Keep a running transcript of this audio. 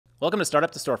Welcome to Startup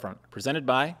to Storefront, presented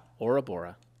by Bora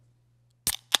Bora.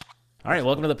 All right,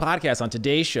 welcome to the podcast. On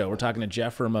today's show, we're talking to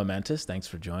Jeff from Momentous. Thanks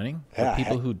for joining. For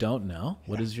people who don't know,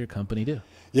 what does your company do?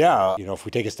 Yeah, if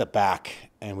we take a step back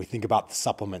and we think about the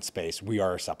supplement space, we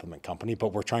are a supplement company,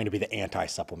 but we're trying to be the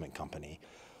anti-supplement company.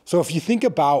 So if you think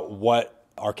about what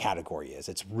our category is,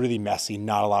 it's really messy,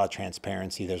 not a lot of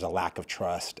transparency, there's a lack of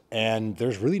trust, and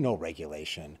there's really no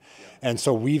regulation. And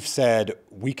so we've said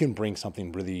we can bring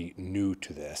something really new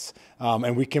to this,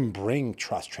 and we can bring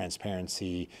trust,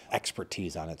 transparency,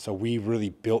 expertise on it. So we really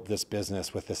built this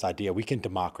business with this idea we can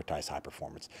democratize high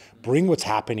performance, bring what's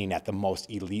happening at the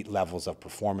most elite levels of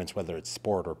performance, whether it's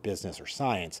sport or business or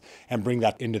science, and bring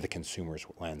that into the consumer's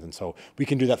lens. And so we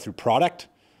can do that through product,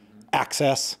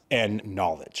 access, and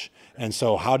knowledge. And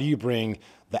so how do you bring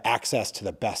the access to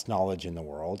the best knowledge in the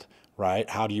world, right?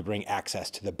 How do you bring access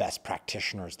to the best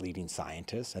practitioners, leading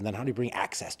scientists? And then how do you bring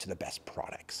access to the best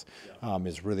products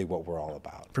is really what we're all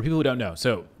about. For people who don't know,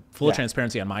 so full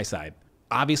transparency on my side.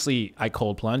 Obviously, I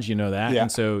cold plunge, you know that.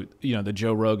 And so, the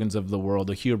Joe Rogans of the world,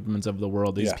 the Hubermans of the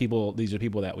world, these are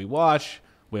people that we watch,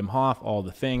 Wim Hof, all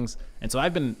the things. And so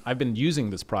I've been using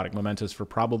this product, Momentous, for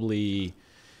probably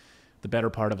the better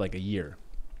part of like a year.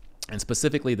 And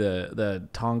specifically the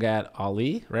Tongat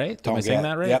Ali, right? Am I saying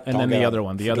that right? Yep, and then the other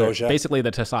one, basically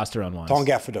the testosterone ones.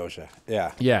 Tongat Fidoja,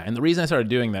 yeah. Yeah, and the reason I started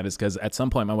doing that is because at some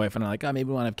point my wife and I were like, maybe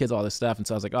we want to have kids, all this stuff. And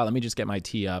so I was like, let me just get my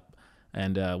tea up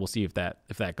and we'll see if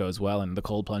that goes well. And the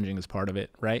cold plunging is part of it,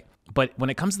 right? But when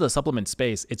it comes to the supplement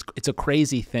space, it's a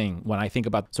crazy thing when I think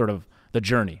about sort of the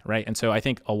journey, right? And so I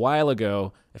think a while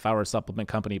ago, if I were a supplement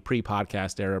company,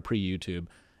 pre-podcast era, pre-YouTube,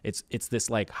 it's this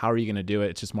like, how are you going to do it?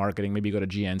 It's just marketing. Maybe you go to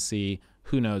GNC,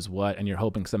 who knows what, and you're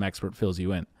hoping some expert fills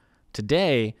you in.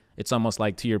 Today, it's almost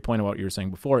like, to your point of what you were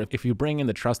saying before, if you bring in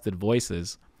the trusted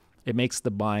voices, it makes the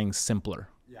buying simpler.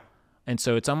 Yeah. And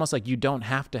so it's almost like you don't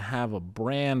have to have a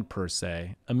brand per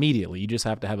se immediately. You just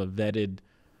have to have a vetted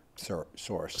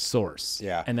source.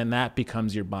 Yeah. And then that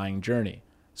becomes your buying journey.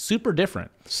 Super different.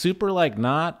 Super like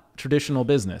not traditional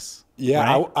business. Yeah,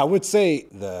 right? I would say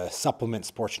the supplement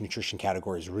sports nutrition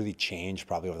category has really changed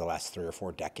probably over the last 3 or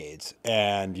 4 decades.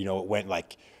 And, it went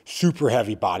like super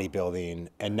heavy bodybuilding,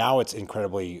 and now it's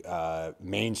incredibly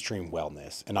mainstream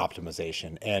wellness and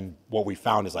optimization. And what we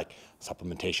found is like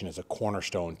supplementation is a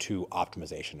cornerstone to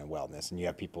optimization and wellness. And you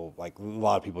have people, like a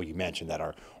lot of people you mentioned, that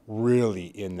are really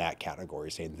in that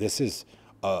category saying this is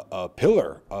a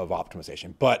pillar of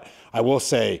optimization. But I will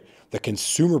say the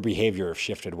consumer behavior has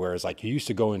shifted, whereas like you used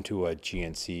to go into a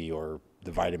GNC or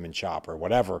the Vitamin Shop or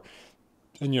whatever,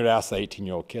 and you'd ask the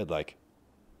 18-year-old kid, like,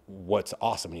 what's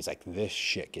awesome? And he's like, this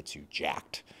shit gets you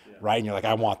jacked, right? And you're like,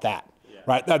 I want that.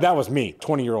 Right, that was me,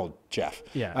 20-year-old Jeff.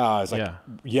 Yeah, I was like,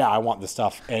 I want this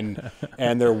stuff, and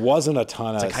there wasn't a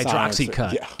ton of like hydroxy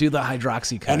cut. Yeah. Do the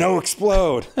hydroxy cut. And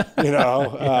explode.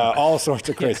 All sorts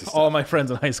of crazy stuff. All my friends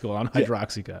in high school on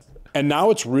hydroxy cut. And now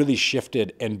it's really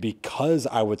shifted, and because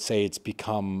I would say it's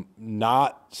become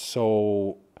not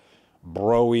so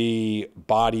bro-y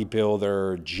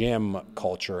bodybuilder gym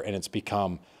culture, and it's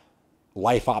become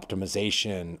life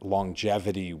optimization,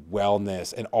 longevity,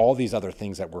 wellness, and all these other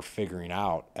things that we're figuring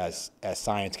out as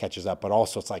science catches up. But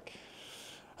also it's like,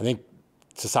 I think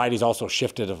society's also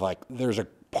shifted of like, there's a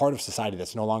part of society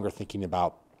that's no longer thinking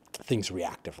about things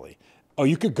reactively. Oh,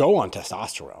 you could go on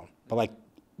testosterone, but like,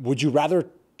 would you rather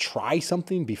try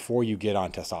something before you get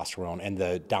on testosterone and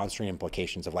the downstream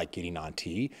implications of like getting on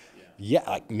T? Yeah,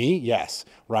 like me, yes,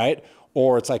 right?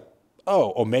 Or it's like,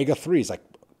 omega-3s, like,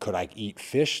 could I eat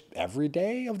fish every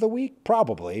day of the week?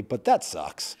 Probably, but that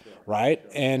sucks, right?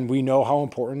 And we know how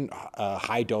important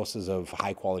high doses of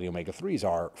high quality omega-3s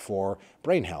are for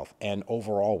brain health and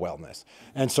overall wellness.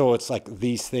 And so it's like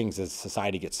these things, as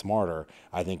society gets smarter,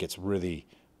 I think it's really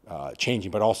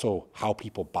changing, but also how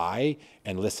people buy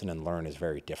and listen and learn is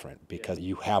very different, because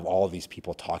you have all of these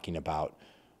people talking about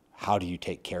how do you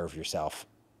take care of yourself,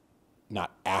 not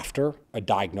after a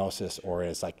diagnosis, or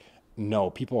it's like, no,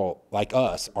 people like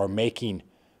us are making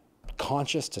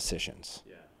conscious decisions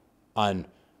on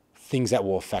things that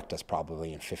will affect us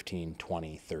probably in 15,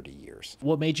 20, 30 years.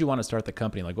 What made you want to start the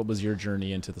company? Like, what was your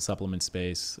journey into the supplement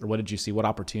space? Or what did you see? What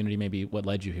opportunity, maybe what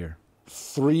led you here?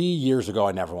 3 years ago,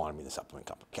 I never wanted to be in the supplement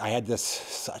company. I had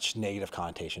such negative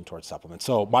connotation towards supplements.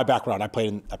 So my background, I played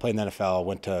in the NFL,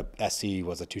 went to SC,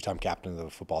 was a 2-time captain of the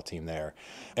football team there.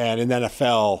 And in the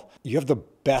NFL, you have the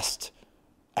best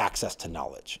access to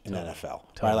knowledge in the NFL,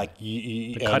 right? Like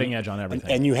the cutting edge on everything.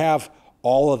 And you have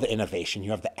all of the innovation.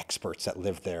 You have the experts that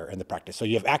live there in the practice. So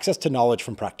you have access to knowledge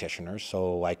from practitioners.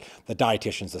 So like the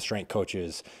dietitians, the strength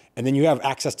coaches, and then you have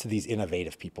access to these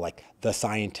innovative people, like the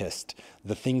scientists,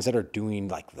 the things that are doing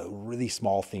like the really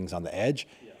small things on the edge.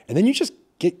 Yeah. And then you just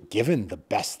get given the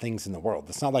best things in the world.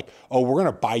 It's not like, oh, we're going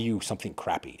to buy you something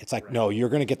crappy. It's like, no, you're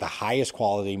going to get the highest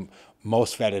quality,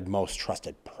 most vetted, most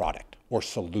trusted product or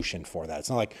solution for that.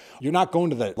 It's not like you're not going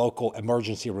to the local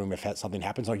emergency room if something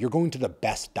happens. No, you're going to the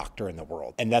best doctor in the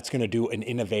world. And that's going to do an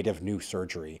innovative new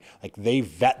surgery. Like they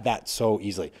vet that so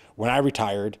easily. When I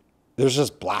retired, there's this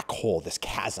black hole, this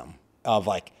chasm of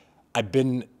like, I've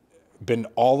been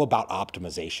all about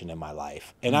optimization in my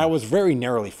life. And I was very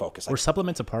narrowly focused. Were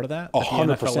supplements a part of that?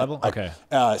 100% level? Okay.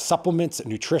 Supplements,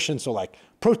 nutrition. So like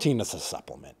protein is a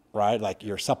supplement, right? Like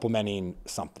you're supplementing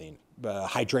something.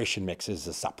 Hydration mix is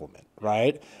a supplement,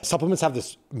 right? Supplements have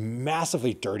this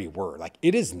massively dirty word. Like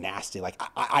it is nasty. Like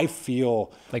I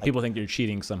feel like people think you're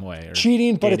cheating some way. Or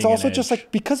cheating, but it's also just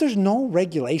like, because there's no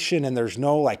regulation and there's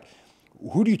no like,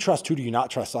 who do you trust? Who do you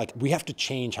not trust? Like we have to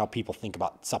change how people think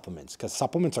about supplements, because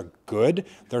supplements are good.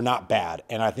 They're not bad.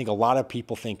 And I think a lot of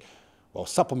people think, well,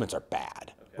 supplements are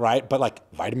bad, right? But like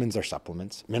vitamins are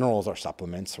supplements, minerals are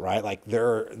supplements, right? Like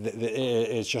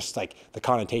it's just like the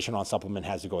connotation on supplement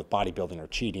has to go with bodybuilding or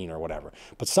cheating or whatever.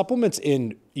 But supplements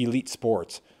in elite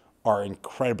sports are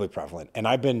incredibly prevalent. And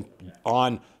I've been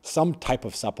on some type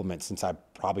of supplement since I've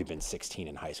probably been 16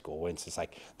 in high school. And it's just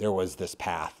like, there was this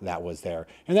path that was there.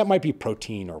 And that might be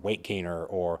protein or weight gainer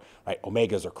or right,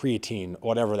 omegas or creatine,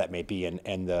 whatever that may be.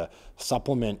 And the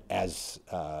supplement, as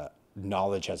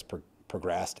knowledge has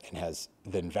progressed and has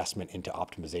the investment into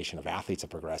optimization of athletes have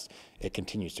progressed, it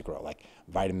continues to grow. Like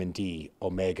vitamin D,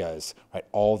 omegas, right?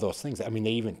 All those things. I mean,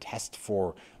 they even test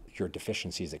for your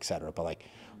deficiencies, et cetera. But like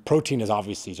protein is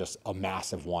obviously just a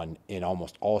massive one in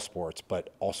almost all sports,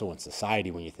 but also in society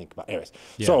when you think about it. Anyways,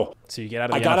 yeah. So you get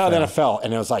out of the I got out of the NFL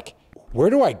and it was like, where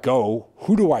do I go?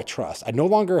 Who do I trust? I no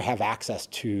longer have access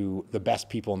to the best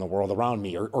people in the world around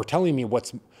me or telling me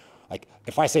what's like,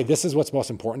 if I say this is what's most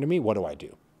important to me, what do I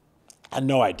do? I had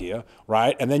no idea,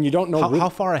 right? And then you don't know. How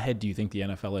far ahead do you think the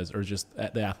NFL is, or just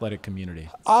the athletic community?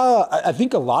 I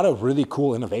think a lot of really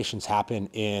cool innovations happen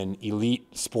in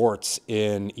elite sports,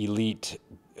 in elite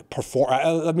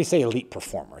let me say elite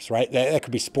performers, right? That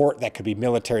could be sport, that could be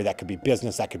military, that could be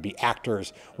business, that could be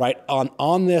actors, right?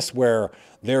 On this where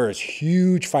there is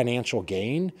huge financial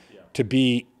gain to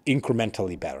be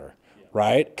incrementally better.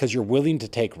 Right? Because you're willing to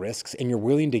take risks and you're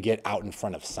willing to get out in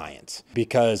front of science,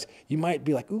 because you might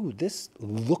be like, ooh, this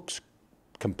looks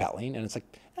compelling. And it's like,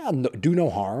 do no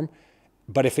harm.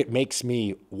 But if it makes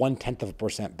me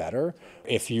 0.1% better,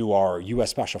 if you are U.S.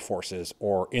 Special Forces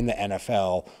or in the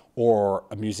NFL or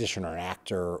a musician or an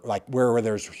actor, like where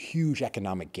there's huge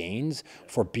economic gains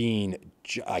for being,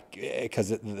 because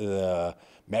the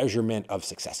measurement of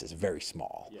success is very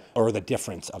small, or the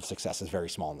difference of success is very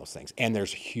small in those things. And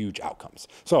there's huge outcomes.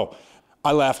 So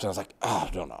I left and I was like, oh,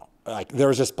 I don't know. Like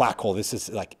there's this black hole. This is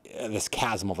like this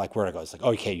chasm of like where I go. It's like,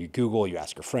 okay, you Google, you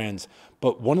ask your friends.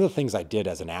 But one of the things I did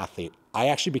as an athlete, I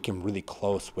actually became really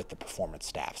close with the performance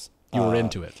staffs. You were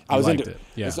into it. I was into it.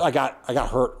 Yeah. So I got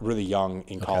hurt really young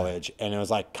in college, and it was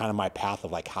like kind of my path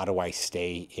of like, how do I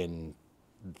stay in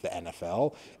the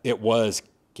NFL? It was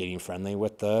getting friendly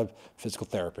with the physical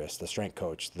therapist, the strength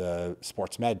coach, the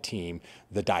sports med team,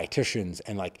 the dietitians,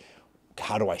 and like,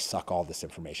 how do I suck all this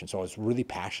information? So I was really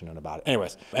passionate about it.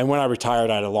 Anyways, and when I retired,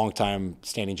 I had a long time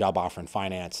standing job offer in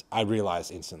finance. I realized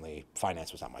instantly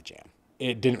finance was not my jam.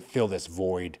 It didn't fill this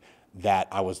void that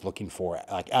I was looking for.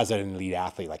 Like as an elite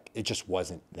athlete, like it just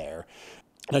wasn't there.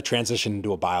 And I transitioned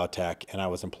into a biotech, and I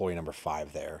was employee number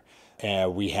 5 there.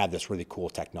 And we had this really cool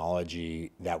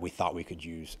technology that we thought we could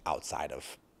use outside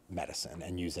of medicine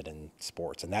and use it in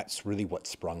sports. And that's really what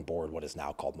sprung board what is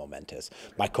now called Momentous.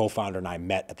 My co-founder and I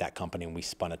met at that company, and we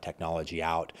spun a technology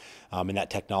out. And that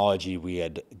technology, we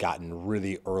had gotten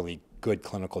really early good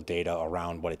clinical data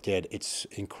around what it did. It's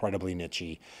incredibly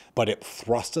niche-y, but it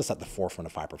thrust us at the forefront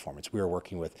of high performance. We were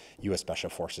working with U.S. Special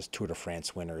Forces, Tour de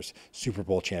France winners, Super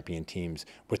Bowl champion teams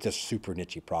with this super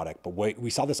niche-y product. But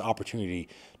we saw this opportunity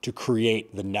to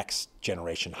create the next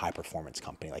generation high performance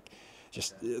company. Like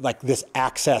just like this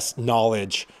access,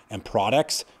 knowledge, and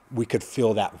products, we could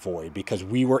fill that void because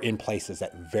we were in places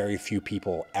that very few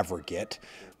people ever get.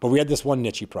 But we had this one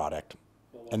niche product,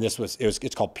 and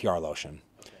it's called PR Lotion.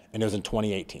 And it was in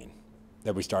 2018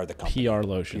 that we started the company. PR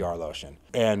Lotion. PR Lotion.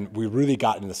 And we really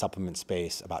got into the supplement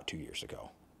space about 2 years ago,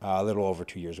 a little over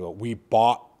 2 years ago. We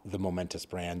bought the Momentous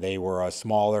brand. They were a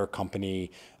smaller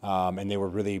company, and they were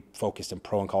really focused in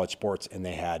pro and college sports, and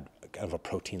they had kind of a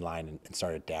protein line and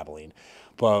started dabbling.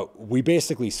 But we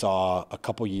basically saw a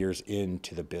couple years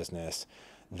into the business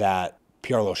that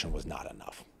PR lotion was not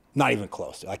enough. Not even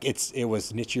close. Like it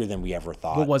was nichier than we ever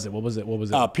thought. What was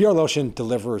it? PR lotion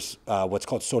delivers what's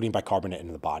called sodium bicarbonate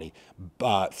into the body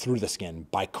through the skin.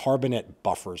 Bicarbonate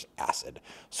buffers acid.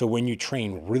 So when you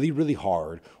train really, really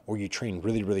hard or you train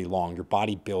really, really long, your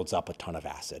body builds up a ton of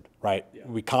acid, right? Yeah.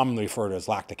 We commonly refer to it as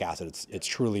lactic acid. It's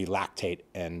truly lactate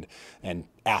and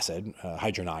acid,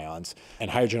 hydrogen ions. And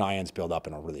hydrogen ions build up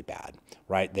and are really bad,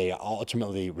 right? They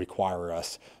ultimately require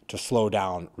us to slow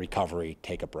down recovery,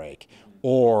 take a break.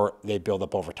 Or they build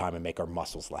up over time and make our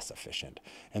muscles less efficient.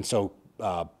 And so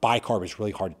bicarb is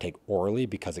really hard to take orally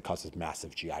because it causes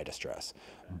massive GI distress.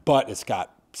 But it's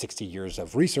got 60 years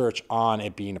of research on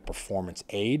it being a performance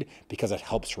aid because it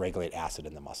helps regulate acid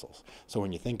in the muscles. So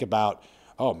when you think about,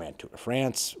 oh man, Tour de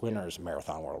France winners,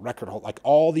 marathon world record hold, like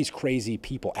all these crazy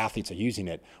people, athletes are using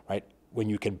it, right? When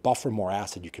you can buffer more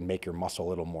acid, you can make your muscle a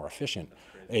little more efficient.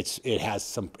 It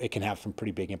can have some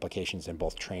pretty big implications in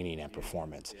both training and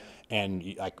performance.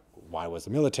 And like, why was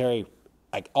the military?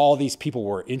 Like all these people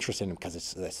were interested in because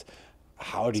it's this.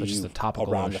 How do you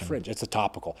around the fringe? It's a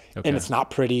topical, and it's not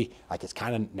pretty. Like it's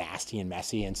kind of nasty and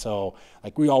messy. And so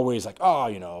like we always like, oh,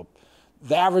 you know,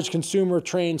 the average consumer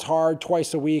trains hard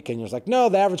twice a week, and you're like, no,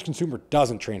 the average consumer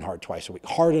doesn't train hard twice a week.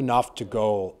 Hard enough to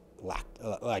go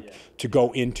to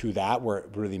go into that where it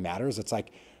really matters. It's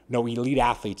like, no, elite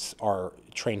athletes are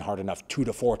trained hard enough 2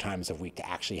 to 4 times a week to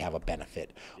actually have a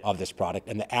benefit of this product.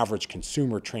 And the average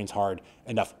consumer trains hard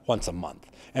enough once a month.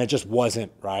 And it just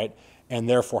wasn't, right? And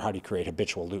therefore, how do you create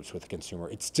habitual loops with the consumer?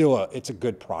 It's still it's a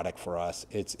good product for us.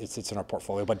 It's in our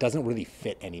portfolio, but doesn't really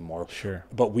fit anymore. Sure.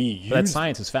 But that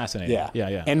science is fascinating.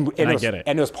 Yeah. And I get it.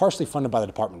 And it was partially funded by the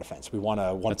Department of Defense. We won a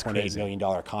 $1.8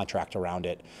 million contract around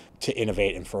it to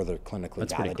innovate and further clinically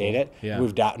validate it. Yeah.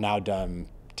 We've now done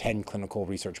 10 clinical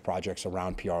research projects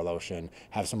around PR lotion,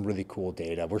 have some really cool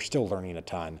data. We're still learning a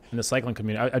ton. In the cycling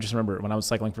community, I just remember when I was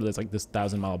cycling for this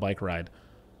 1,000-mile bike ride,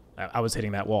 I was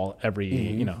hitting that wall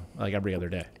every other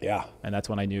day. Yeah. And that's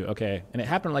when I knew, okay. And it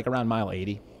happened like around mile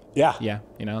 80. Yeah. Yeah.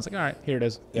 I was like, all right, here it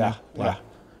is. Yeah.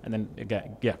 And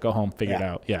then, go home, figure it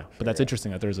out. Yeah. But that's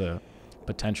interesting that there's a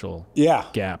potential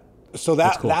gap. So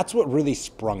that's what really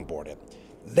sprungboarded.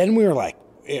 Then we were like,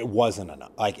 it wasn't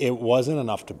enough. Like it wasn't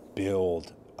enough to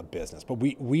build a business. But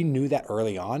we knew that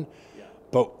early on. Yeah.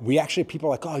 But we actually, people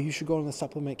are like, oh, you should go in the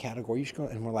supplement category. You should go.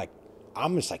 And we're like,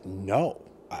 I'm just like, no.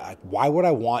 Why would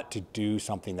I want to do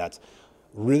something that's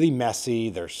really messy?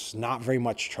 There's not very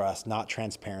much trust, not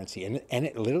transparency. And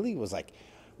it literally was like,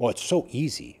 well, it's so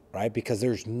easy, right? Because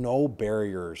there's no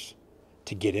barriers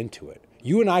to get into it.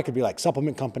 You and I could be like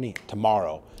supplement company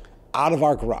tomorrow out of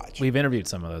our garage. We've interviewed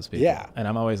some of those people. Yeah. And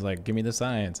I'm always like, give me the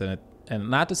science. And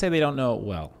not to say they don't know it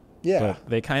well. Yeah. But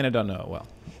they kind of don't know it well.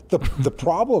 The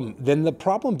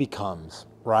problem becomes,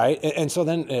 right? And so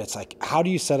then it's like, how do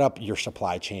you set up your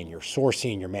supply chain, your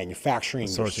sourcing, your manufacturing,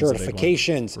 your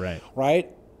certifications, right?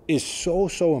 Is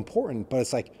so important. But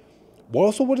it's like,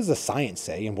 what does the science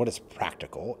say and what is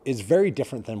practical is very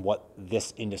different than what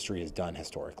this industry has done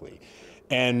historically.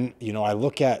 And, I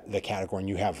look at the category and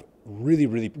you have really,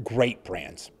 really great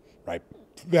brands, right?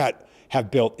 That have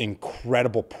built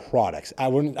incredible products. I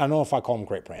don't know if I call them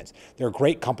great brands. They're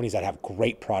great companies that have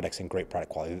great products and great product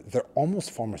quality. They're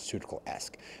almost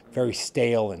pharmaceutical-esque, very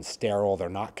stale and sterile. They're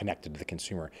not connected to the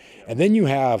consumer. And then you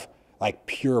have like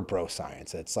pure bro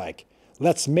science. It's like,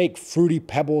 let's make Fruity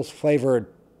Pebbles flavored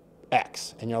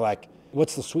X. And you're like,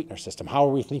 what's the sweetener system? How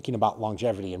are we thinking about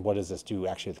longevity and what does this do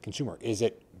actually to the consumer? Is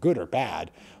it good or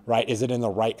bad, right? Is it in the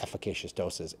right efficacious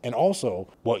doses? And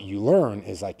also what you learn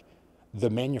is like, the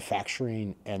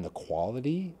manufacturing and the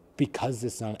quality, because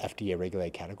it's not an FDA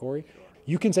regulated category,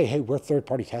 you can say, hey, we're third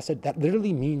party tested. That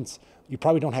literally means you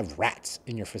probably don't have rats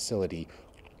in your facility.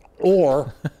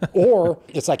 Or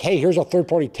it's like, hey, here's our third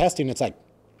party testing. It's like,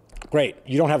 great,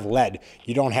 you don't have lead,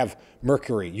 you don't have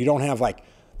mercury, you don't have like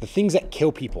the things that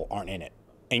kill people aren't in it.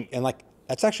 And like,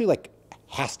 that's actually like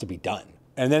has to be done.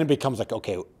 And then it becomes like,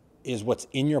 okay, is what's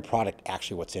in your product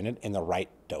actually what's in it in the right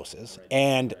doses?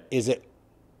 And is it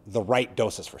the right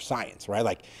doses for science, right?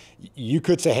 Like you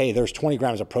could say, hey, there's 20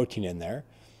 grams of protein in there.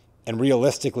 And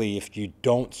realistically, if you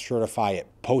don't certify it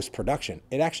post-production,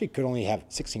 it actually could only have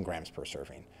 16 grams per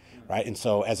serving, right? And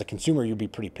so as a consumer, you'd be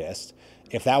pretty pissed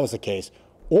if that was the case,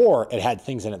 or it had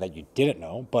things in it that you didn't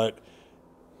know, but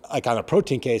like on a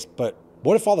protein case, but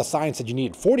what if all the science said you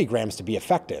needed 40 grams to be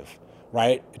effective,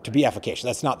 right? To be efficacious.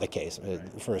 That's not the case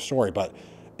for a story, but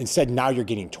instead now you're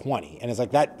getting 20. And it's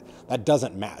like that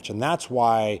doesn't match. And that's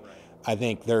why I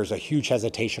think there's a huge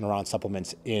hesitation around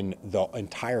supplements in the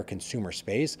entire consumer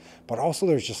space, but also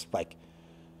there's just like,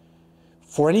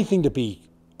 for anything to be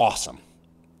awesome,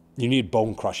 you need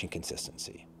bone crushing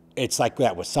consistency. It's like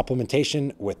that with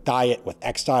supplementation, with diet, with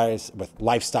exercise, with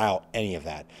lifestyle, any of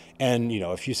that. And you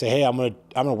know, if you say, hey, I'm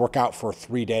gonna work out for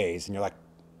 3 days, and you're like,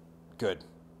 good,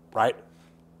 right?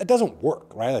 It doesn't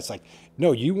work, right? It's like,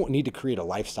 no, you need to create a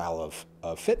lifestyle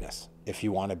of fitness if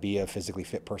you want to be a physically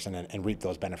fit person and reap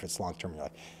those benefits long-term in your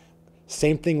life.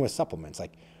 Same thing with supplements.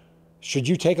 Like, should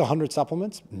you take 100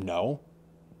 supplements? No.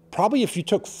 Probably if you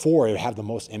took 4, it would have the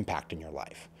most impact in your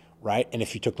life, right? And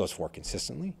if you took those 4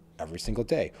 consistently every single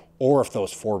day, or if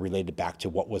those 4 related back to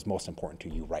what was most important to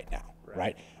you right now,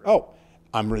 right? Oh,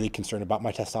 I'm really concerned about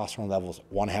my testosterone levels,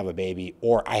 want to have a baby,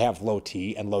 or I have low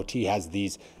T, and low T has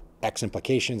these X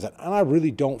implications, and I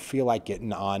really don't feel like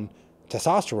getting on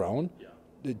testosterone,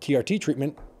 the TRT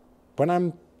treatment, when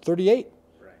I'm 38,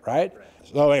 right?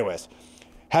 So anyways,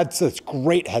 had such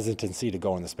great hesitancy to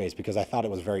go in the space because I thought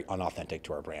it was very unauthentic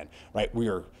to our brand, right? We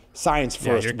are science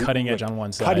first. You're cutting edge on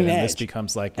one side, and this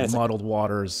becomes like muddled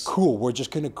waters. Cool, we're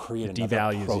just going to create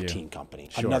another protein company,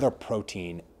 another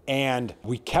protein. And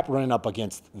we kept running up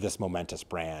against this Momentous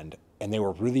brand, and they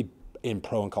were really in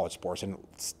pro and college sports. And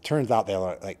it turns out they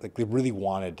were like they really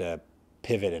wanted to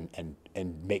pivot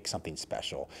and make something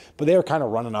special. But they were kind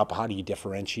of running up, how do you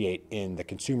differentiate in the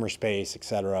consumer space, et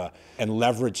cetera, and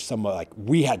leverage some of, like,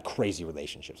 we had crazy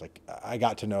relationships. Like, I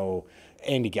got to know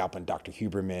Andy Galpin, Dr.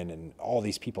 Huberman, and all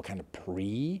these people kind of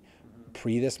pre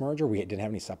this merger. We didn't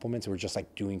have any supplements. We were just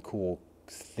like doing cool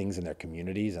things in their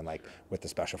communities and like with the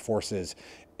special forces.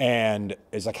 And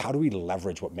it's like, how do we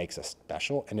leverage what makes us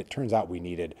special? And it turns out we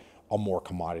needed a more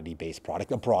commodity-based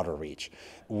product, a broader reach.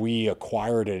 We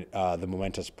acquired the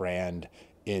Momentous brand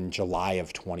in July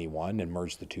of 21 and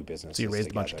merged the 2 businesses So you raised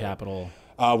together. a bunch of capital?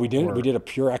 We didn't. We did a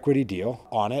pure equity deal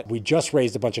on it. We just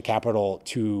raised a bunch of capital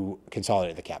to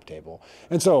consolidate the cap table.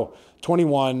 And so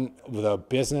 21, the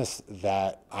business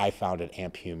that I founded,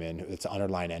 Amp Human, it's an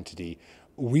underlying entity,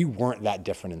 we weren't that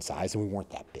different in size and we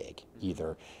weren't that big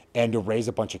either. And to raise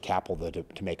a bunch of capital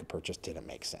to make a purchase didn't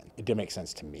make sense. It didn't make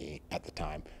sense to me at the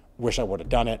time. Wish I would have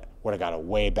done it, would have got a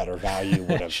way better value,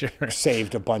 would have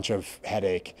saved a bunch of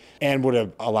headache, and would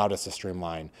have allowed us to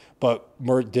streamline. But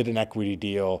did an equity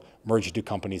deal, merged 2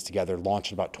 companies together,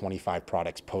 launched about 25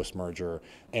 products post-merger,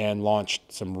 and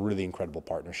launched some really incredible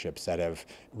partnerships that have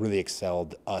really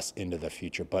excelled us into the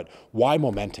future. But why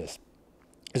Momentous?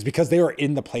 Is because they were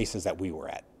in the places that we were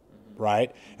at,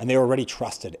 right? And they were already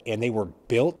trusted, and they were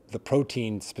built, the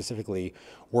protein specifically,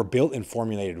 were built and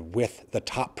formulated with the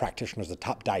top practitioners, the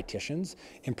top dietitians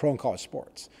in pro and college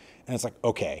sports. And it's like,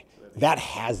 okay, that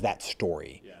has that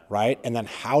story, right? And then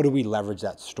how do we leverage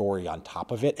that story on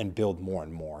top of it and build more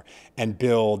and more and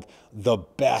build the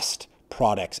best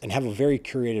products and have a very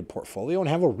curated portfolio and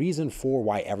have a reason for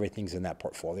why everything's in that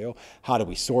portfolio. How do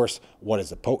we source? What is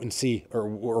the potency or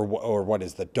what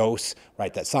is the dose,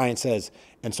 right? That science says.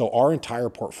 And so our entire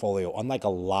portfolio, unlike a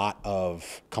lot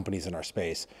of companies in our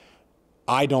space,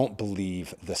 I don't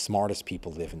believe the smartest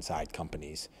people live inside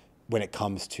companies when it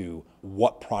comes to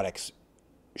what products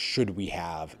should we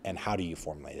have and how do you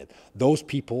formulate it. Those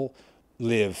people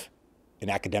live in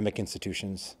academic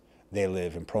institutions, they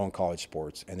live in pro and college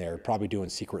sports, and they're probably doing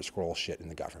secret scroll shit in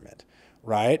the government,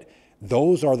 right?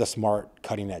 Those are the smart,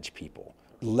 cutting edge people.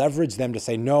 Leverage them to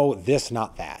say, no, this,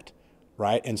 not that,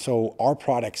 right? And so our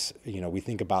products, we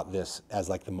think about this as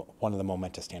like one of the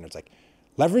Momentous standards, like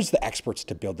leverage the experts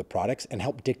to build the products and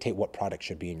help dictate what products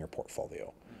should be in your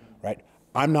portfolio, right?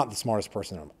 I'm not the smartest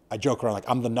person. I joke around like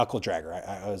I'm the knuckle dragger.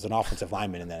 I was an offensive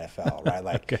lineman in the NFL, right?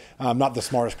 Like okay. I'm not the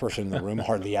smartest person in the room,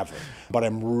 hardly ever. But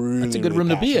I'm really That's a good really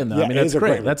room passionate. to be in, though. Yeah, I mean, that's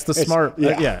great. That's the smart.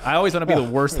 Yeah. I always want to be the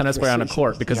worst tennis player on a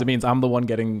court because it means I'm the one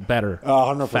getting better,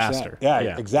 100%. faster.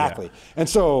 Yeah, exactly. Yeah. And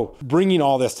so bringing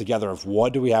all this together of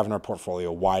what do we have in our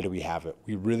portfolio? Why do we have it?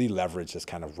 We really leverage this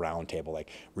kind of round table.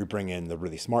 Like we bring in the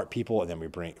really smart people, and then we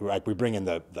bring in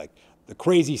the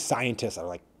crazy scientists that are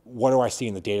like, what do I see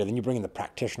in the data? Then you bring in the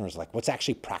practitioners, like what's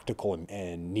actually practical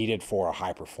and needed for a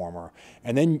high performer.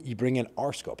 And then you bring in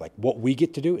our scope. Like what we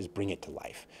get to do is bring it to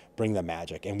life, bring the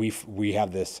magic. And we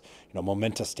have this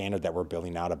Momentous standard that we're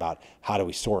building out about how do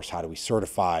we source, how do we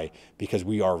certify, because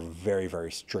we are very,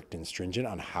 very strict and stringent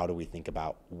on how do we think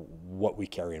about what we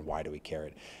carry and why do we carry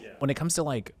it. Yeah. When it comes to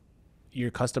like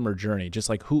your customer journey, just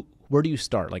like where do you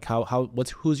start? Like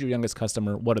who's your youngest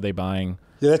customer? What are they buying?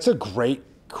 Yeah, that's a great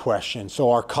question.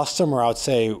 So our customer, I would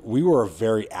say we were a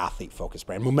very athlete focused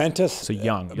brand. Momentous. So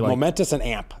young. Momentous and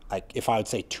AMP. Like if I would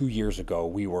say 2 years ago,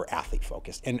 we were athlete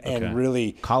focused and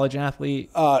really college athlete.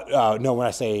 No, when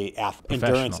I say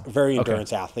endurance, very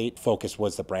endurance athlete focused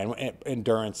was the brand.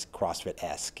 Endurance,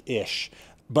 CrossFit-esque ish.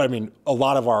 But I mean, a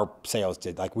lot of our sales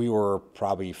like we were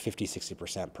probably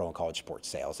 50-60% pro and college sports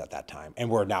sales at that time. And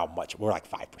we're like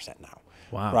 5% now.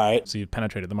 Wow. Right. So you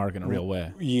penetrated the market in a real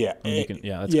way. Yeah.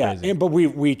 That's crazy. But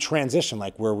we transitioned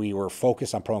like where we were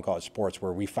focused on pro and college sports,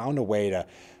 where we found a way to,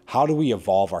 how do we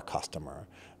evolve our customer,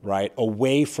 right?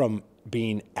 Away from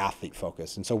being athlete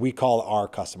focused. And so we call our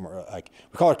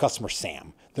customer,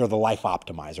 Sam. They're the life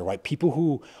optimizer, right? People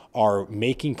who are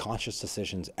making conscious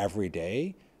decisions every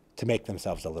day to make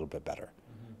themselves a little bit better.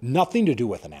 Nothing to do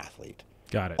with an athlete.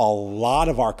 Got it. A lot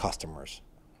of our customers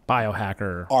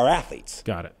biohacker are athletes.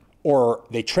 Got it. Or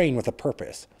they train with a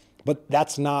purpose, but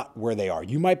that's not where they are.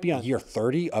 You might be on year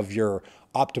 30 of your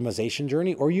optimization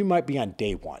journey, or you might be on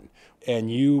day 1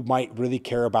 and you might really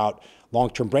care about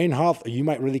long-term brain health, or you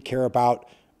might really care about,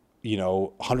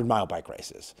 100-mile bike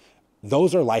races.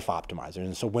 Those are life optimizers.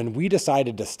 And so when we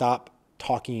decided to stop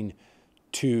talking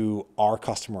to our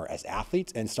customer as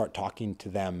athletes and start talking to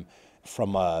them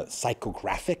from a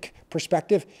psychographic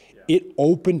perspective, it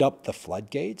opened up the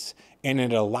floodgates and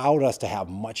it allowed us to have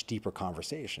much deeper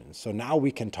conversations. So now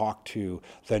we can talk to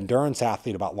the endurance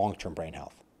athlete about long-term brain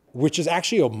health, which is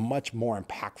actually a much more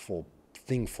impactful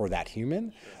thing for that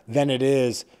human than it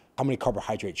is how many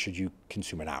carbohydrates should you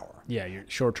consume an hour. Yeah, your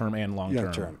short-term and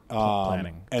long-term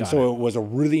planning. And so it was a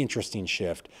really interesting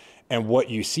shift. And what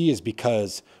you see is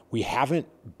because we haven't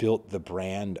built the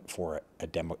brand for a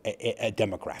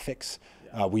demographics,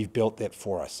 we've built it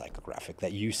for a psychographic,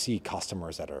 that you see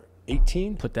customers that are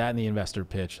 18. Put that in the investor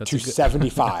pitch. That's to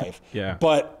 75. Yeah.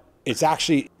 But it's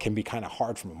actually can be kind of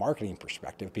hard from a marketing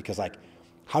perspective because like,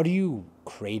 how do you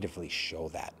creatively show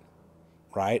that,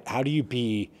 right? How do you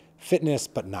be fitness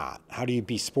but not? How do you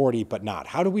be sporty but not?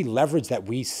 How do we leverage that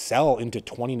we sell into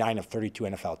 29 of 32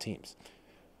 NFL teams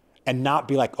and not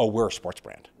be like, oh, we're a sports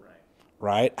brand?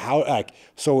 Right? How like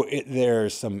so?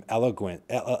 There's some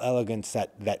elegance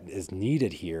that is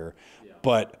needed here,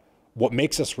 but what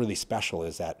makes us really special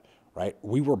is that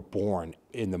we were born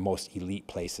in the most elite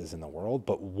places in the world,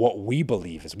 but what we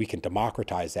believe is we can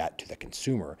democratize that to the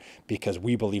consumer because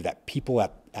we believe that people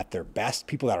at their best,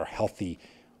 people that are healthy,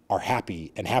 are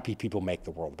happy, and happy people make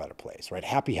the world a better place. Right?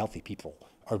 Happy, healthy people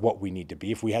are what we need to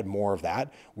be. If we had more of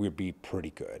that, we'd be pretty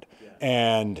good.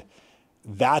 And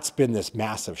that's been this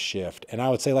massive shift. And I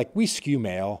would say like we skew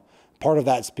male. Part of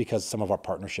that's because some of our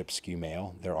partnerships skew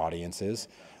male, their audiences.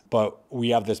 But we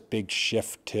have this big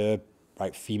shift to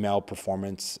female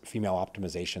performance, female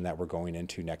optimization that we're going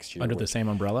into next year. Under the same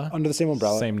umbrella? Under the same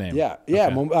umbrella. Same name. Yeah. Yeah.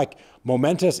 Okay.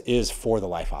 Momentous is for the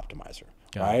life optimizer.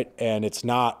 Right. And it's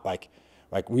not like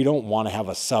we don't want to have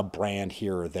a sub brand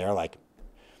here or there. Like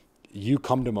you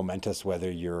come to Momentous, whether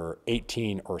you're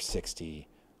 18 or 60,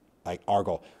 like our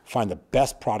goal, find the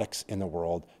best products in the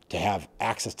world, to have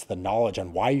access to the knowledge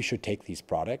on why you should take these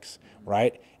products,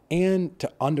 right? And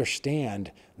to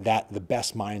understand that the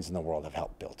best minds in the world have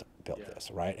helped build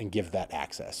this, right? And give that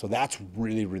access. So that's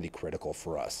really, really critical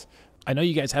for us. I know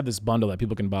you guys have this bundle that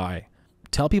people can buy.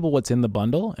 Tell people what's in the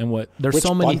bundle and there's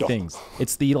so many things.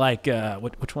 It's the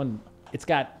which one? It's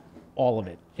got all of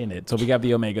it in it. So we got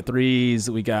the omega-3s,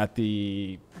 we got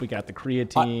the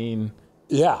creatine.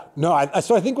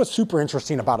 So I think what's super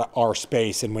interesting about our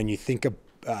space, and when you think of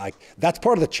that's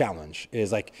part of the challenge,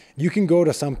 is like you can go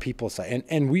to some people's site,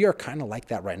 and we are kind of like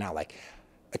that right now, like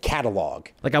a catalog.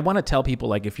 Like I want to tell people,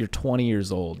 like if you're 20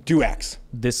 years old, do X.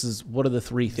 This is what are the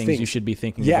 3 things you should be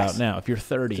thinking about now. If you're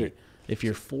 30, if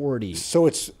you're 40. So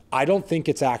I don't think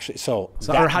it's actually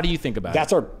or how do you think about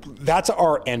it? That's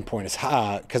our endpoint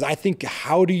is because I think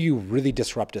how do you really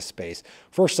disrupt a space?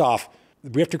 First off,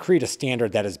 we have to create a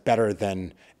standard that is better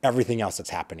than everything else that's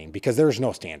happening because there's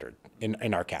no standard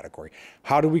in our category.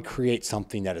 How do we create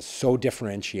something that is so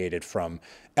differentiated from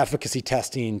efficacy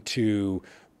testing to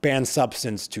banned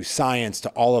substance to science to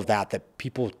all of that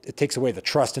it takes away the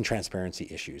trust and transparency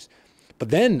issues. But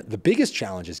then the biggest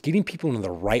challenge is getting people into the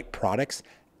right products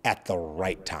at the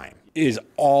right time is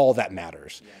all that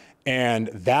matters. And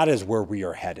that is where we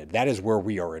are headed. That is where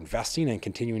we are investing and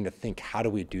continuing to think, how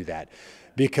do we do that?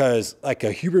 Because like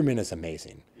a Huberman is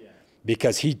amazing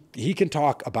because he can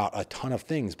talk about a ton of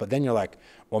things, but then you're like,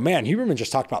 well, man, Huberman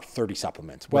just talked about 30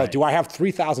 supplements. Well, do I have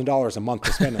 $3,000 a month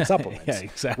to spend on supplements?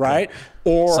 Exactly. Right?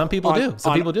 Or some people do.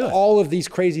 Some people do it. All of these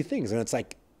crazy things. And it's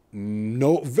like,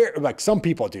 No, like some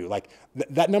people do. Like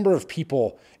that number of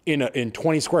people in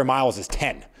 20 square miles is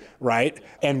 10, right?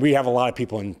 And we have a lot of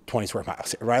people in 20 square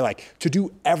miles, right? Like to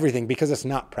do everything because it's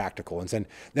not practical. And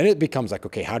then it becomes like,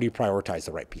 okay, how do you prioritize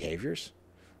the right behaviors,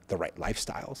 the right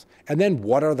lifestyles? And then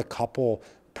what are the couple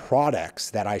products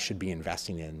that I should be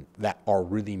investing in that are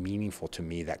really meaningful to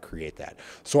me that create that?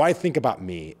 So I think about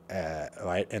me,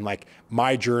 right? And like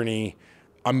my journey,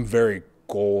 I'm very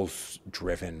goals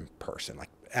driven person. Like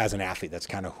as an athlete, that's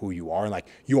kind of who you are. And like,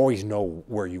 you always know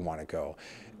where you want to go.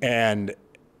 And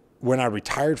when I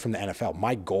retired from the NFL,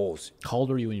 my goals. How old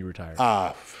were you when you retired?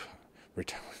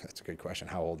 That's a good question.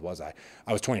 How old was I?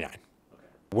 I was 29. Okay.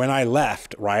 When I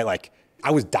left, right, like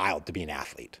I was dialed to be an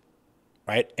athlete,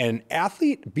 right? And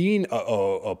being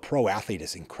a pro athlete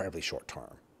is incredibly short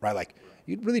term, right? Like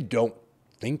you really don't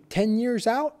think 10 years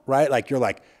out, right? Like you're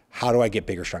like, how do I get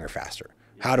bigger, stronger, faster?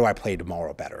 How do I play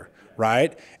tomorrow better,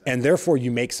 right? And therefore you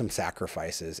make some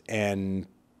sacrifices, and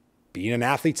being an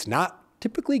athlete's not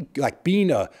typically like being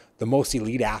the most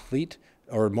elite athlete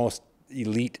or most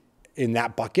elite in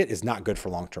that bucket is not good for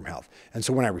long-term health. And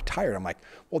so when I retired, I'm like,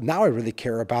 well, now I really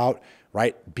care about,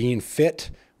 right, being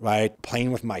fit, right,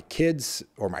 playing with my kids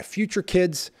or my future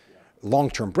kids,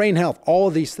 long-term brain health, all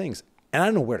of these things. And I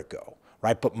don't know where to go,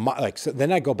 right? But so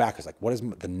then I go back, it's like, what is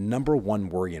the number one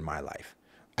worry in my life?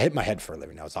 I hit my head for a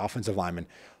living. I was offensive lineman.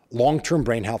 Long-term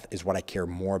brain health is what I care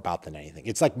more about than anything.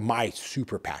 It's like my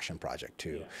super passion project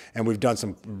too. Yeah. And we've done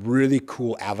some really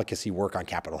cool advocacy work on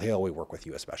Capitol Hill. We work with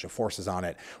U.S. Special Forces on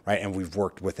it, right? And we've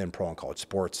worked within pro and college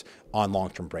sports on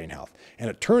long-term brain health. And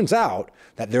it turns out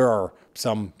that there are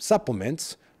some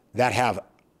supplements that have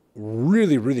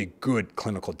really, really good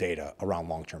clinical data around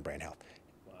long-term brain health.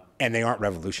 Wow. And they aren't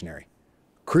revolutionary.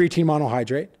 Creatine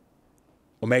monohydrate,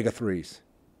 omega-3s,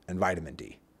 and vitamin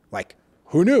D. Like,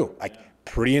 who knew? Like,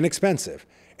 pretty inexpensive.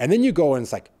 And then you go and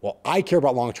it's like, well, I care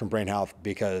about long-term brain health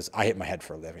because I hit my head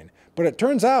for a living. But it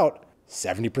turns out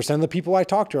 70% of the people I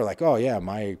talk to are like, oh yeah,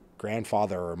 my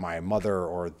grandfather or my mother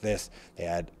or this, they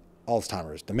had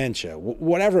Alzheimer's, dementia,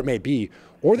 whatever it may be,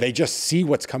 or they just see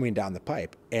what's coming down the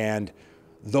pipe. And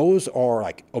those are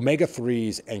like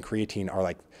omega-3s and creatine are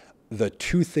like the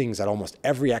two things that almost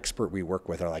every expert we work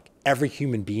with are like, every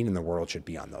human being in the world should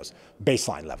be on those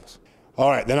baseline levels. All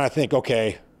right, then I think,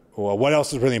 okay, well, what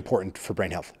else is really important for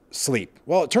brain health? Sleep.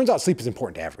 Well, it turns out sleep is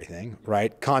important to everything,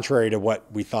 right? Contrary to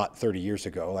what we thought 30 years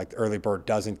ago, like the early bird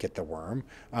doesn't get the worm,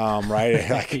 right?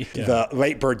 Like yeah. The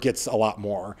late bird gets a lot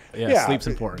more. Yeah, sleep's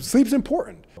important. Sleep's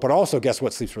important. But also, guess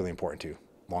what sleep's really important too?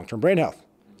 Long-term brain health.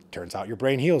 Turns out your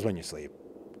brain heals when you sleep.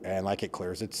 And like it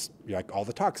clears like all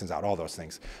the toxins out, all those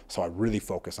things. So I really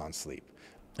focus on sleep.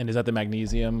 And is that the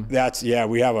magnesium? We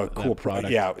have a cool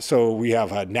product. Yeah, so we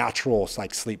have a natural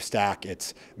like sleep stack.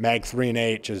 It's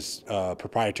Mag3H, which is a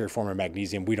proprietary form of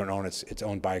magnesium. We don't own it. It's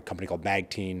owned by a company called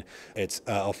Magtein. It's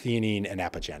L-theanine and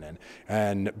apigenin.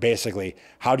 And basically,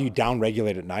 how do you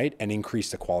downregulate at night and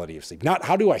increase the quality of sleep? Not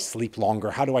how do I sleep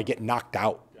longer? How do I get knocked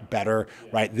out better,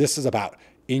 right? This is about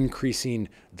increasing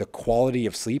the quality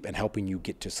of sleep and helping you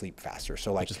get to sleep faster.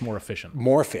 So like just more efficient.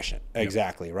 More efficient,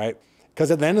 exactly, yep. Right?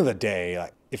 Because at the end of the day,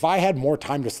 like, if I had more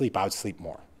time to sleep, I would sleep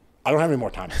more. I don't have any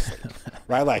more time to sleep,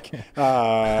 right? Like,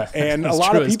 and a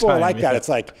lot of people are like that. It's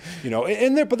like,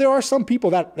 but there are some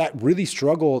people that really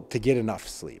struggle to get enough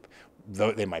sleep.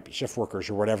 Though they might be shift workers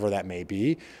or whatever that may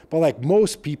be. But like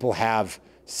most people have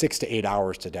 6 to 8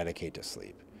 hours to dedicate to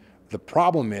sleep. The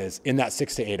problem is in that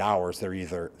 6 to 8 hours,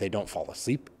 they don't fall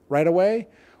asleep right away,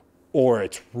 or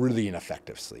it's really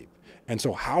ineffective sleep. And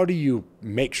so how do you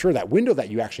make sure that window that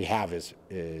you actually have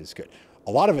is good?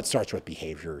 A lot of it starts with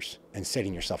behaviors and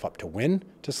setting yourself up to win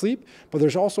to sleep, but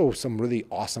there's also some really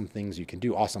awesome things you can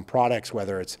do, awesome products,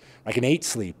 whether it's like an 8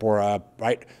 sleep or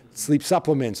sleep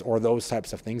supplements or those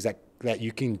types of things that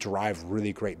you can derive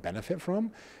really great benefit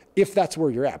from if that's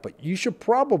where you're at. But you should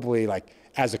probably, like,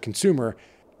 as a consumer,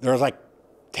 there's like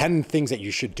 10 things that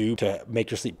you should do to make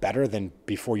your sleep better than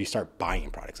before you start buying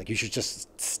products. Like you should just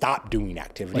stop doing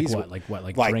activities. Like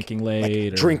drinking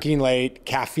late? Drinking late,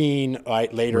 caffeine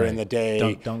later in the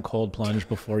day. Don't cold plunge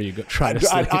before you go try to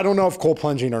sleep. I don't know if cold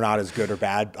plunging or not is good or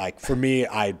bad. Like for me,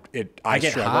 I get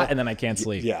struggle. Hot and then I can't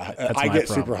sleep. Yeah, I get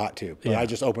super hot too. But I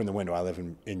just open the window. I live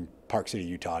in Park City,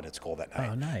 Utah, and it's cold at night.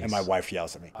 Oh, nice. And my wife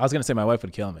yells at me. I was going to say my wife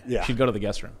would kill me. Yeah. She'd go to the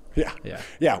guest room.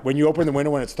 Yeah. When you open the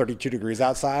window when it's 32 degrees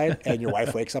outside and your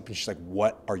wife wakes up and she's like,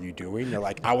 what are you doing? You're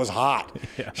like, I was hot.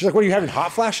 Yeah. She's like, what, are you having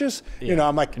hot flashes? Yeah.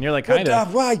 I'm like, and you're like, kind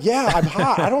of. Yeah, I'm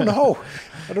hot. I don't know.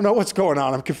 I don't know what's going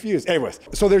on. I'm confused. Anyways,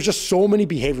 so there's just so many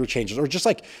behavior changes, or just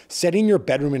like setting your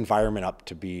bedroom environment up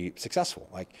to be successful.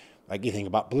 Like Like you think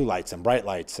about blue lights and bright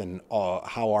lights and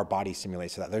how our body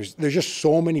simulates that. There's just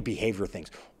so many behavior things.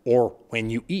 Or when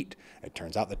you eat, it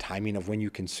turns out the timing of when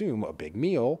you consume a big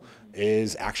meal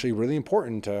is actually really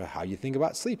important to how you think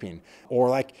about sleeping. Or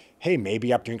like, hey,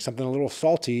 maybe I drink something a little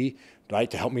salty,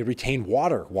 right, to help me retain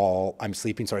water while I'm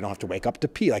sleeping so I don't have to wake up to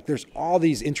pee. Like there's all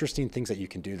these interesting things that you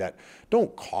can do that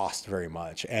don't cost very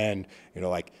much. And,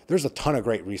 like there's a ton of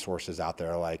great resources out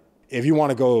there. Like if you want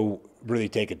to go really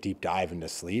take a deep dive into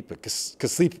sleep, because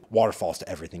sleep waterfalls to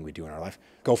everything we do in our life,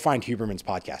 go find Huberman's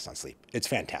podcast on sleep. It's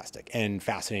fantastic and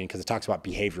fascinating because it talks about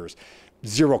behaviors,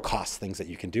 zero cost things that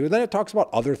you can do. And then it talks about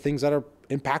other things that are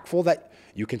impactful that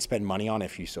you can spend money on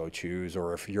if you so choose,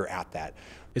 or if you're at that.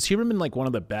 Is Huberman like one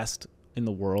of the best in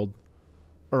the world?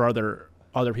 Or are there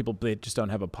other people that just don't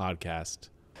have a podcast?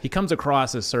 He comes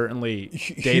across as certainly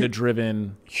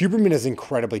data-driven. Huberman is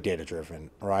incredibly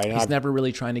data-driven, right? And He's never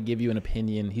really trying to give you an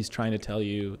opinion. He's trying to tell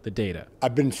you the data.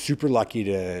 I've been super lucky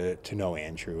to know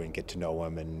Andrew and get to know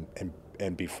him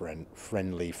and be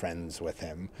friendly friends with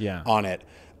him on it.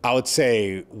 I would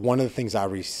say one of the things I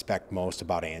respect most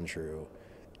about Andrew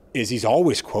is he's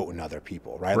always quoting other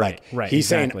people, right? Right, he's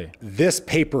exactly. saying, this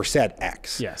paper said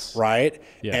X, yes, right?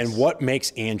 Yes. And what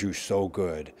makes Andrew so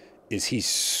good is he's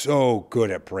so good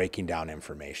at breaking down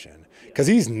information, because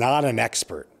he's not an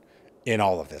expert in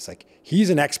all of this. Like he's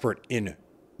an expert in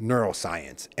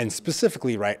neuroscience, and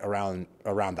specifically right around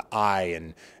the eye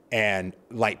and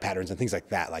light patterns and things like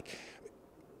that. Like,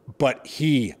 but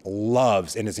he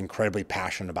loves and is incredibly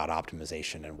passionate about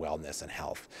optimization and wellness and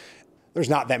health. There's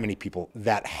not that many people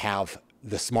that have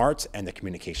the smarts and the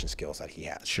communication skills that he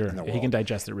has. Sure, in the world. he can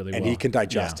digest it really well. And he can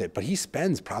digest it, but he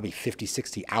spends probably 50,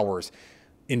 60 hours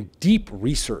in deep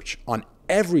research on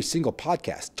every single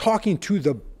podcast, talking to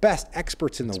the best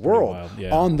experts in the world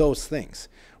on those things,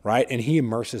 right? And he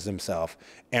immerses himself.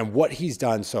 And what he's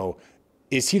done, so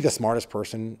is he the smartest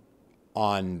person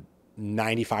on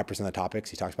 95% of the topics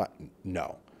he talks about?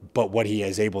 No. But what he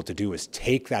is able to do is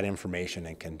take that information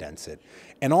and condense it.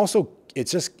 And also,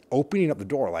 it's just opening up the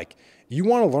door. Like, you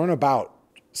want to learn about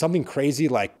something crazy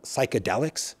like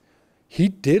psychedelics? He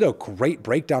did a great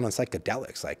breakdown on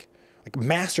psychedelics, like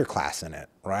masterclass in it,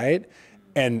 right?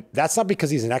 And that's not because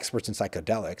he's an expert in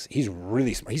psychedelics. He's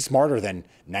really smart. He's smarter than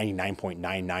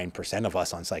 99.99% of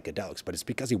us on psychedelics, but it's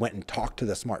because he went and talked to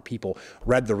the smart people,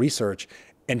 read the research,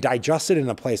 and digested it in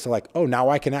a place so like, oh, now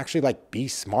I can actually like be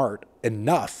smart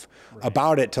enough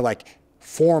about it to like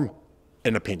form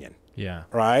an opinion. Yeah.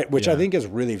 Right. Which I think is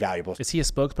really valuable. Is he a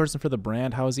spokesperson for the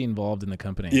brand? How is he involved in the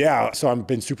company? Yeah. So I've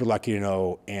been super lucky to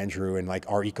know Andrew, and like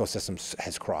our ecosystems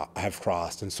have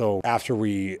crossed. And so after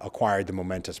we acquired the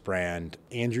Momentous brand,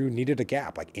 Andrew needed a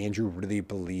gap. Like Andrew really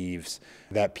believes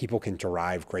that people can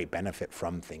derive great benefit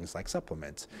from things like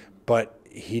supplements, but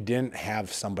he didn't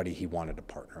have somebody he wanted to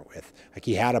partner with. Like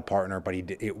he had a partner, but they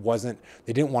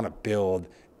didn't want to build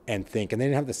and think, and they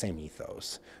didn't have the same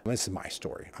ethos. This is my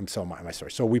story. My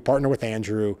story. So we partnered with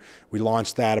Andrew. We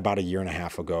launched that about a year and a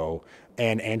half ago.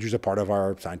 And Andrew's a part of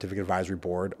our scientific advisory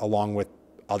board, along with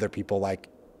other people like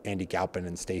Andy Galpin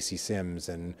and Stacy Sims,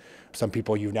 and some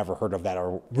people you've never heard of that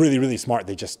are really, really smart.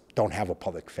 They just don't have a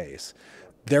public face.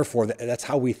 Therefore, that's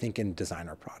how we think and design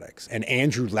our products. And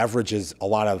Andrew leverages a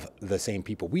lot of the same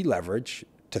people we leverage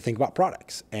to think about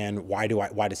products, and why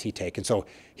does he take? And so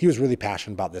he was really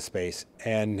passionate about this space,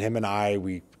 and him and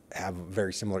we have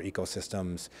very similar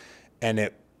ecosystems, and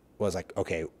it was like,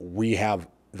 okay, we have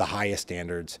the highest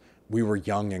standards. We were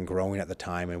young and growing at the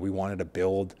time, and we wanted to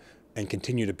build and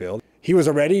continue to build. He was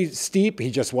already steep. He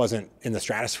just wasn't in the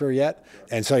stratosphere yet.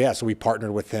 And so, so we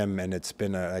partnered with him, and it's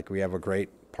been we have a great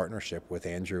partnership with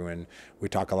Andrew, and we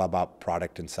talk a lot about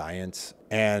product and science,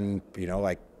 and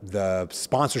the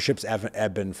sponsorships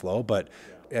ebb and flow, but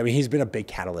I mean, he's been a big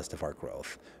catalyst of our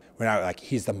growth.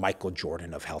 He's the Michael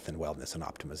Jordan of health and wellness and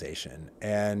optimization.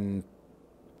 And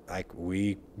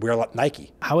we're like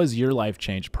Nike. How has your life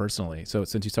changed personally? So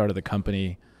since you started the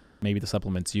company, maybe the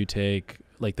supplements you take,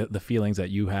 like the feelings that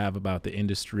you have about the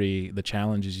industry, the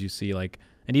challenges you see,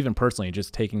 and even personally,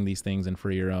 just taking these things and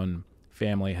for your own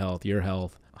family health, your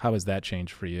health, how has that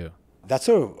changed for you? That's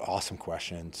an awesome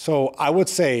question. So I would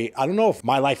say, I don't know if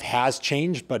my life has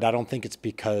changed, but I don't think it's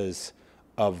because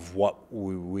of what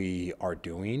we are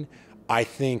doing. I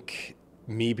think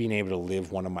me being able to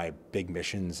live one of my big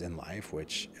missions in life,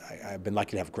 which I've been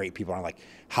lucky to have great people on,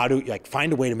 how to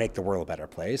find a way to make the world a better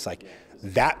place.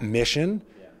 That mission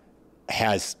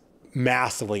has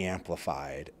massively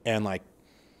amplified. And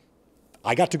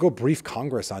I got to go brief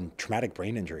Congress on traumatic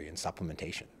brain injury and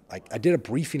supplementation. Like I did a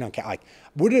briefing on, like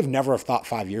would have never have thought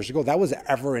 5 years ago that was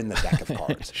ever in the deck of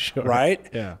cards, Sure. right?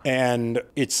 Yeah. And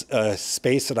it's a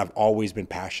space that I've always been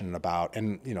passionate about.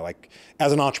 And, you know, like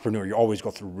as an entrepreneur, you always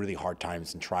go through really hard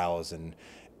times and trials. And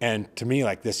to me,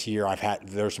 like this year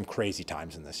there's some crazy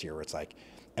times in this year where it's like,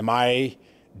 am I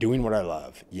doing what I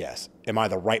love? Yes. Am I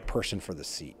the right person for the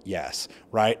seat? Yes.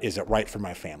 Right? Is it right for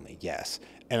my family? Yes.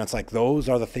 And it's like, those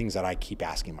are the things that I keep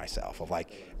asking myself of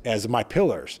like, as my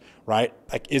pillars, right?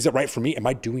 Like, is it right for me? Am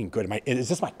I doing good? Is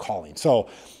this my calling? So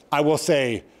I will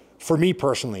say for me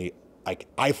personally, like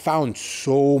I found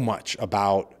so much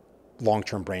about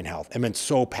long-term brain health. I've been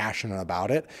so passionate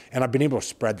about it. And I've been able to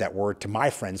spread that word to my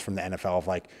friends from the NFL of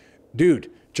like,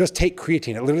 dude, just take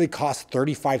creatine. It literally costs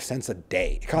 35 cents a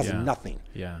day. It costs nothing.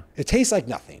 Yeah. It tastes like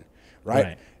nothing,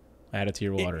 right? Add it to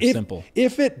your water. Simple.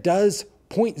 If it does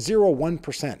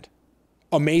 0.01%,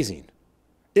 amazing.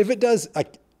 If it does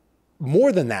like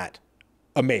more than that,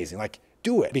 amazing. Like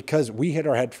do it, because we hit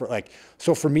our head for like,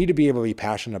 so for me to be able to be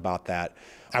passionate about that,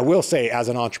 I will say as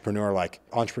an entrepreneur, like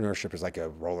entrepreneurship is like a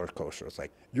roller coaster. It's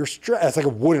like it's like a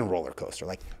wooden roller coaster.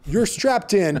 Like you're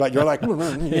strapped in, but you're like,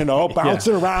 you know,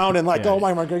 bouncing around and like, oh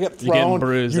my, am I going to get thrown? You're getting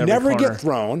bruised you every never corner. get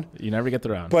thrown. You never get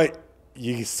thrown. But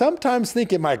you sometimes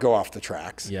think it might go off the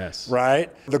tracks. Yes.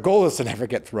 Right? The goal is to never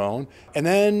get thrown. And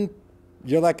then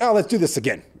you're like, oh, let's do this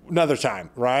again another time.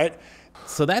 Right?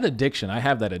 So that addiction, I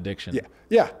have that addiction. Yeah.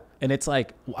 Yeah. And it's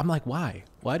like, I'm like, why?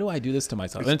 Why do I do this to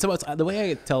myself? And so the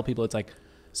way I tell people, it's like,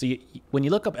 so when you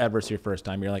look up Everest your first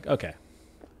time, you're like, okay,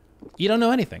 you don't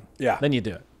know anything. Yeah. Then you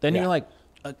do it. Then you're like,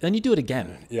 then you do it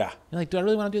again. Yeah. You're like, do I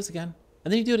really want to do this again?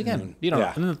 And then you do it again. You don't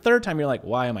know. And then the third time you're like,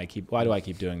 why do I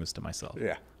keep doing this to myself?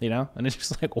 Yeah. You know? And it's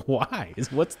just like, why?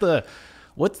 What's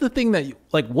the thing that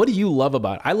what do you love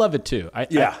about it? I love it too.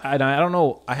 I don't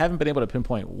know. I haven't been able to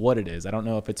pinpoint what it is. I don't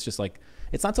know if it's just like,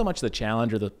 it's not so much the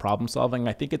challenge or the problem solving.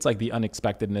 I think it's like the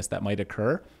unexpectedness that might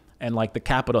occur. And like the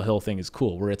Capitol Hill thing is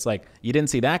cool, where it's like, you didn't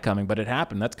see that coming, but it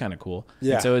happened. That's kind of cool.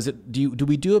 Yeah. And so do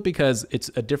we do it because it's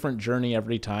a different journey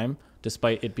every time,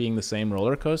 despite it being the same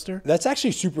roller coaster? That's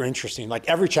actually super interesting. Like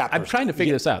every chapter. I'm trying to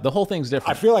figure this out. The whole thing's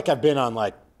different. I feel like I've been on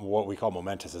like what we call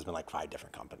Momentous has been like 5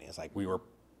 different companies. Like we were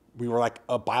like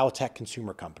a biotech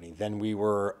consumer company. Then we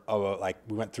were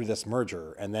we went through this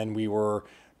merger, and then we were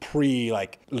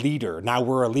leader. Now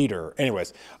we're a leader.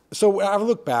 Anyways, so I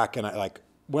look back and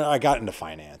when I got into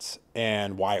finance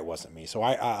and why it wasn't me. So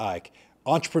I like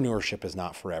entrepreneurship is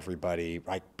not for everybody.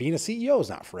 Like being a CEO is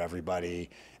not for everybody,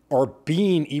 or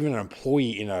being even an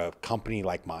employee in a company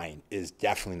like mine is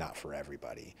definitely not for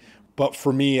everybody. But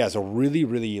for me as a really,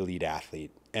 really elite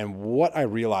athlete, and what I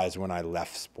realized when I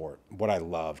left sport, what I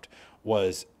loved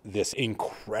was this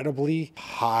incredibly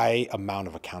high amount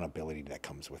of accountability that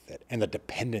comes with it, and the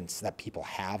dependence that people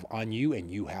have on you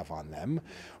and you have on them,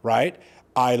 right?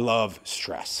 I love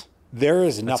stress. There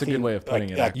is nothing. That's a good way of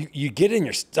putting it. You get in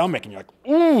your stomach and you're like,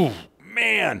 ooh,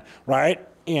 man, right?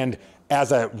 And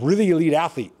as a really elite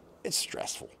athlete, it's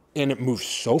stressful and it moves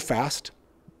so fast.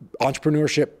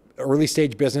 Entrepreneurship, early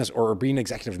stage business, or being an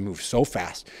executive moves so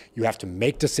fast. You have to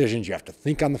make decisions. You have to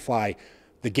think on the fly.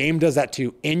 The game does that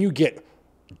too. And you get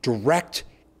direct,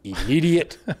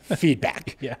 immediate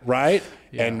feedback, right?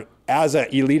 Yeah. And as an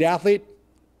elite athlete,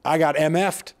 I got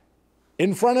MF'd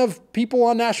in front of people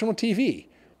on national TV.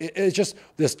 It's just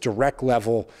this direct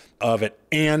level of it.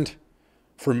 And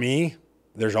for me,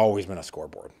 there's always been a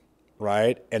scoreboard,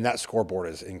 right? And that scoreboard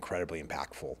is incredibly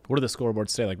impactful. What do the scoreboards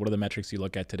say? Like, what are the metrics you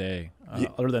look at today,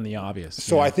 other than the obvious?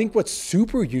 So I think what's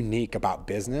super unique about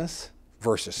business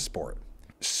versus sport.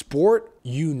 Sport,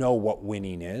 you know what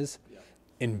winning is.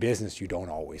 In business, you don't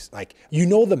always. You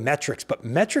know the metrics, but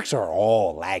metrics are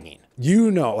all lagging. You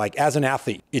know, as an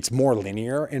athlete, it's more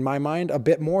linear in my mind, a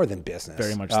bit more than business.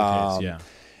 Very much the case, yeah.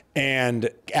 And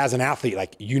as an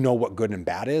athlete, you know what good and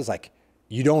bad is.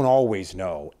 You don't always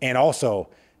know. And also,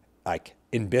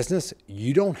 in business,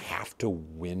 you don't have to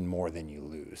win more than you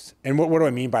lose. And what do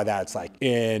I mean by that? It's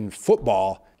in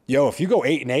football, if you go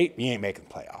 8-8, you ain't making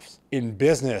the playoffs. In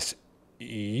business,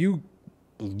 you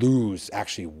lose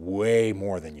actually way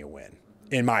more than you win,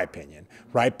 in my opinion,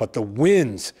 right? But the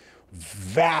wins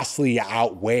vastly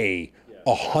outweigh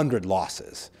 100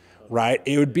 losses, right?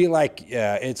 It would be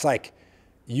it's like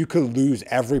you could lose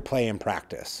every play in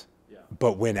practice,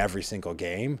 but win every single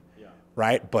game,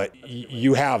 right? But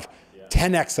you have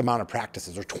 10x amount of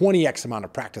practices or 20x amount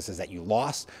of practices that you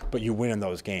lost, but you win in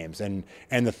those games. And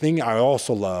the thing I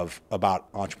also love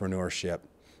about entrepreneurship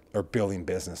or building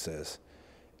businesses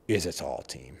is it's all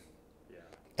team.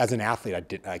 As an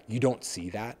athlete, you don't see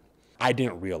that. I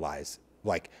didn't realize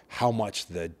how much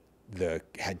the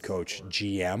head coach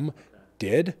GM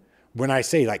did. When I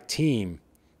say team,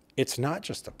 it's not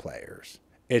just the players,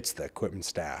 it's the equipment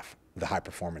staff, the high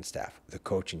performance staff, the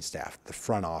coaching staff, the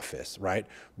front office, right?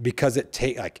 Because it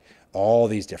take like all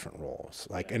these different roles.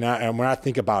 Like, and when I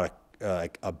think about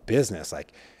a business,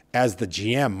 like as the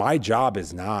GM, my job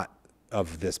is not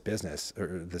of this business,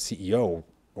 or the CEO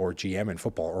or GM in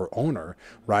football or owner,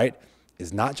 right?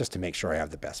 Is not just to make sure I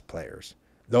have the best players.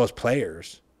 Those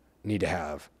players need to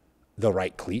have the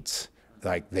right cleats.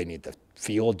 Like they need the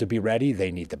field to be ready.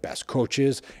 They need the best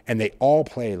coaches, and they all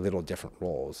play little different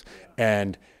roles.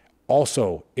 And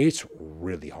also, it's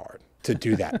really hard to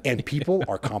do that. And people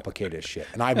are complicated as shit.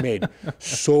 And I've made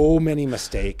so many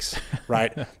mistakes,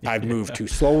 right? I've moved too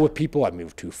slow with people. I've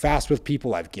moved too fast with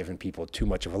people. I've given people too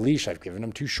much of a leash. I've given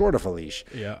them too short of a leash.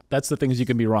 Yeah. That's the things you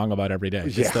can be wrong about every day.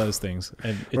 It's those things.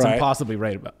 And it's impossibly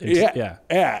right about it.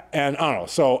 Yeah. And I don't know.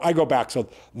 So I go back. So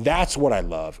that's what I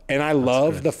love. And I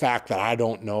love the fact that I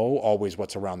don't know always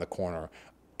what's around the corner.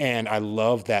 And I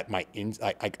love that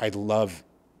I love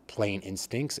playing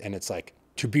instincts. And it's like,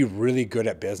 to be really good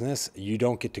at business, you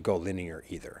don't get to go linear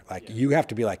either. Like you have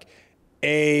to be like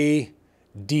A,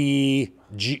 D,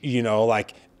 G, you know,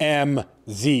 like M,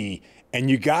 Z.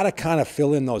 And you got to kind of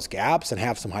fill in those gaps and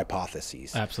have some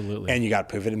hypotheses. Absolutely. And you got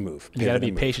to pivot and move. You got to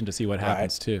be patient to see what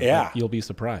happens too. Yeah. Like, you'll be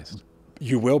surprised.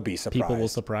 You will be surprised. People will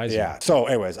surprise you. Yeah. So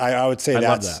anyways, I would say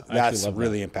that's love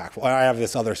really impactful. I have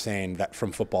this other saying that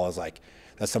from football is like,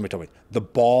 that somebody told me, the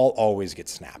ball always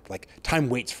gets snapped. Like time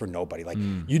waits for nobody. Like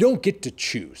you don't get to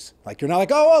choose. Like you're not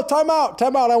like, oh, well, time out.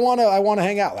 I want to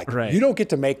hang out. Like you don't get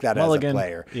to make that as a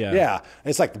player. Yeah.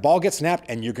 It's like the ball gets snapped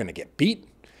and you're going to get beat.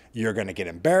 You're going to get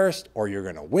embarrassed, or you're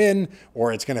going to win,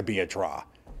 or it's going to be a draw.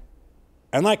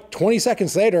 And like 20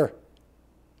 seconds later,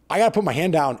 I got to put my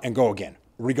hand down and go again,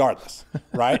 regardless,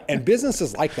 right? And business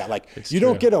is like that. Like you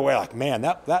don't get away like, man,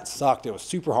 that sucked. It was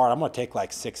super hard. I'm going to take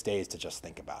like 6 days to just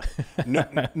think about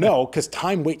it. No, because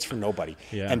time waits for nobody.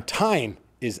 Yeah. And time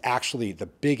is actually the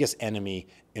biggest enemy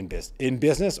in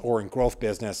business or in growth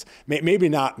business. Maybe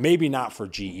not for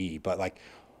GE, but like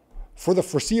for the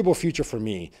foreseeable future for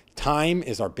me, time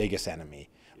is our biggest enemy,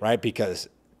 right? Because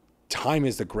time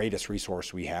is the greatest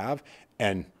resource we have.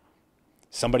 And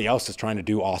somebody else is trying to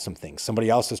do awesome things. Somebody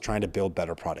else is trying to build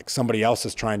better products. Somebody else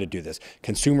is trying to do this.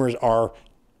 Consumers are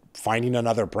finding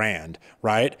another brand,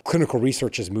 right? Clinical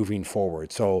research is moving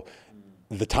forward. So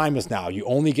the time is now. You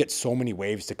only get so many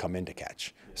waves to come in to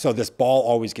catch. So this ball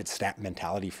always gets snapped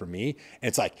mentality for me. And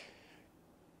it's like,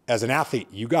 as an athlete,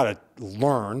 you got to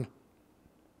learn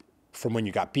from when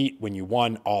you got beat, when you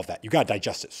won, all of that. You got to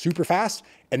digest it super fast,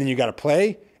 and then you got to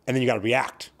play, and then you got to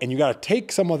react. And you got to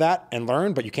take some of that and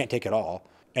learn, but you can't take it all.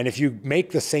 And if you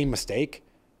make the same mistake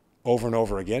over and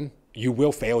over again, you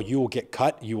will fail. You will get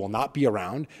cut. You will not be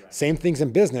around. Right. Same things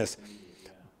in business,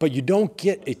 but you don't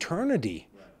get eternity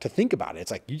to think about it.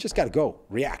 It's like, you just got to go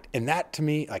react. And that to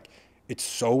me, like, it's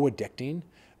so addicting.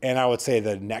 And I would say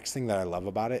the next thing that I love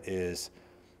about it is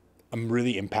I'm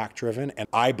really impact driven, and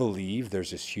I believe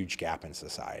there's this huge gap in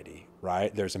society,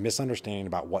 right? There's a misunderstanding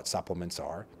about what supplements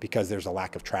are because there's a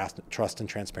lack of trust and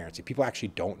transparency. People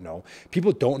actually don't know.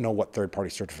 People don't know what third-party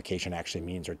certification actually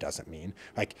means or doesn't mean.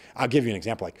 Like, I'll give you an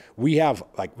example. Like, we have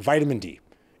like vitamin D.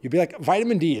 You'd be like,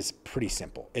 vitamin D is pretty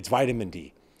simple. It's vitamin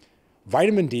D.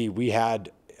 Vitamin D, we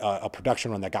had a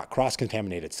production run that got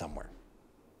cross-contaminated somewhere.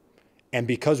 And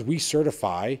because we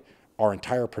certify our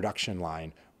entire production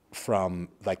line from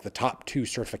like the top 2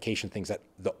 certification things, that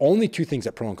the only 2 things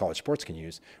that pro and college sports can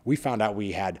use, we found out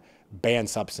we had banned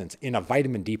substance in a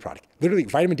vitamin D product. Literally,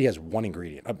 vitamin D has 1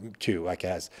 ingredient, 2, like it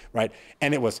has, right?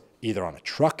 And it was either on a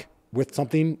truck with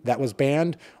something that was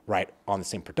banned, right? On the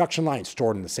same production line,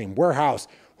 stored in the same warehouse.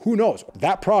 Who knows?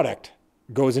 That product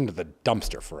goes into the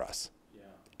dumpster for us.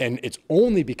 Yeah. And it's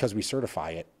only because we certify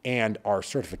it, and our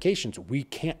certifications we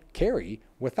can't carry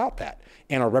without that.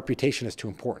 And our reputation is too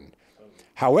important.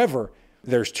 However,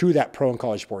 there's 2 that pro and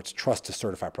college sports trust to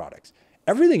certify products.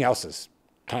 Everything else is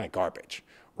kind of garbage,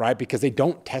 right? Because they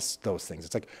don't test those things.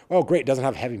 It's like, oh, great, it doesn't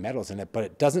have heavy metals in it, but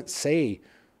it doesn't say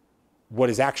what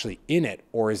is actually in it,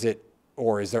 or is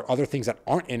there other things that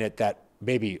aren't in it that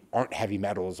maybe aren't heavy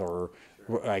metals or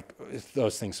like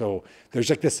those things. So there's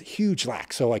like this huge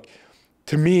lack. So like,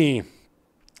 to me,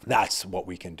 that's what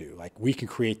we can do. Like, we can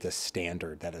create this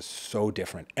standard that is so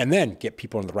different and then get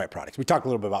people into the right products. We talked a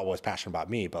little bit about what was passionate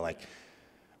about me, but like,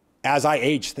 as I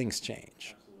age, things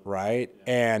change, right?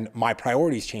 And my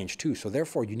priorities change too. So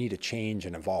therefore you need to change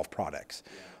and evolve products.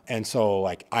 And so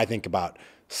like, I think about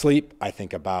sleep, I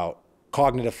think about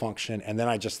cognitive function, and then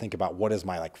I just think about what is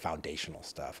my like foundational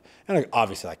stuff. And like,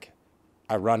 obviously, like,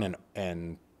 I run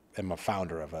and am a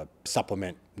founder of a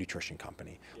supplement nutrition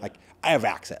company. Like, I have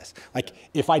access. Like,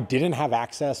 if I didn't have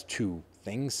access to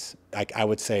things. Like I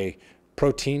would say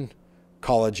protein,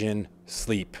 collagen,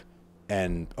 sleep,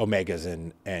 and omegas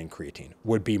and creatine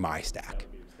would be my stack.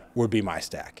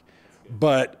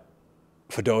 But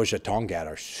Fidoja, Tongat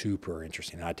are super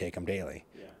interesting. I take them daily,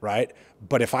 right?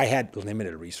 But if I had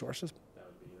limited resources,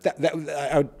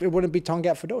 it wouldn't be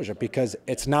Tongat Fidoja, because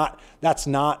that's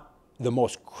not the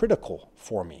most critical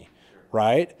for me,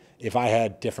 right? If I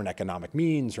had different economic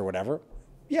means or whatever,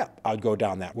 yeah, I'd go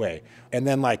down that way. And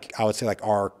then like, I would say like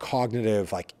our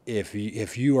cognitive, like if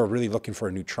you are really looking for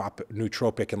a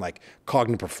nootropic and like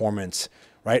cognitive performance,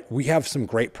 right? We have some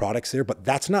great products there, but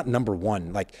that's not number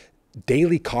one. Like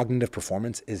daily cognitive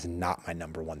performance is not my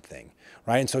number one thing,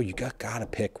 right? And so you gotta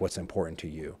pick what's important to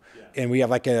you. And we have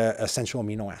like a essential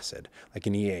amino acid, like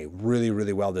an EA, really,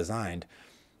 really well designed,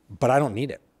 but I don't need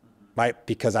it, right?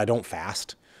 Because I don't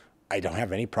fast. I don't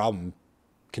have any problem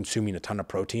consuming a ton of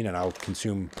protein, and I'll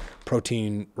consume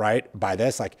protein, right? By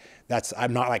this, like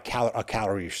I'm not like a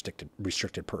calorie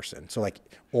restricted person. So like,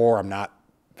 or I'm not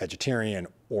vegetarian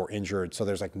or injured. So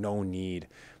there's like no need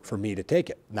for me to take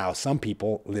it. Now, some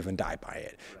people live and die by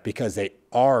it because they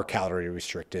are calorie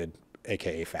restricted,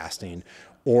 AKA fasting,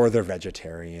 or they're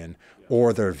vegetarian,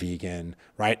 or they're vegan,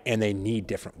 right? And they need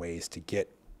different ways to get,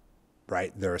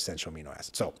 right, their essential amino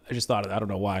acids. So I just thought, I don't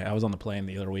know why, I was on the plane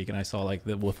the other week and I saw like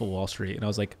the Wolf of Wall Street, and I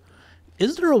was like,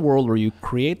 is there a world where you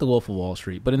create the Wolf of Wall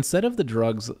Street, but instead of the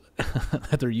drugs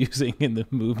that they're using in the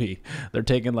movie, they're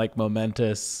taking like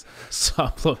Momentous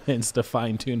supplements to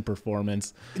fine tune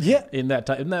performance? Yeah. In that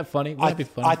time, isn't that funny? Wouldn't that be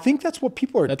funny? I think that's what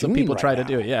people are doing. That's what people right try now,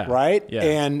 to do. Yeah. Right. Yeah.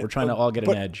 And we're trying to all get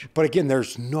an edge. But again,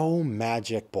 there's no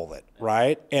magic bullet,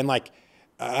 right? And like,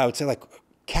 I would say like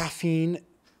caffeine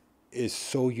is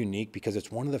so unique because it's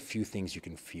one of the few things you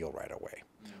can feel right away,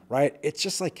 right? It's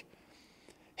just like,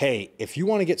 hey, if you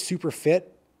want to get super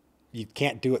fit, you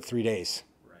can't do it 3 days.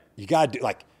 Right. You got to do,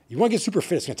 like, you want to get super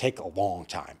fit, it's going to take a long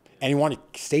time. And you want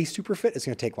to stay super fit, it's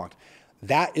going to take long time.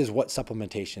 That is what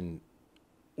supplementation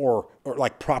or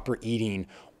like proper eating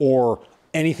or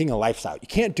anything in lifestyle. You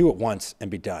can't do it once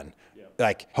and be done. Yeah.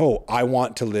 Like, oh, I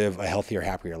want to live a healthier,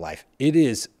 happier life. It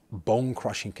is bone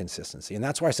crushing consistency. And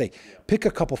that's why I say, pick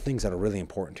a couple things that are really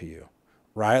important to you,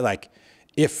 right? Like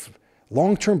if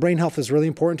long-term brain health is really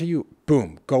important to you,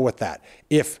 boom, go with that.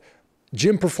 If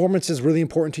gym performance is really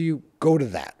important to you, go to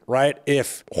that, right?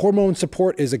 If hormone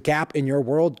support is a gap in your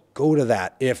world, go to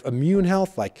that. If immune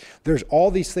health, like there's all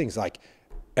these things like,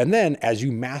 and then as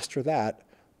you master that,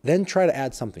 then try to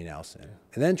add something else in,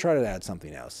 and then try to add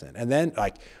something else in. And then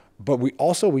like, but we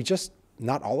just,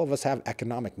 not all of us have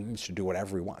economic means to do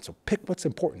whatever we want. So pick what's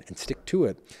important and stick to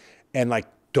it. And like,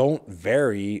 don't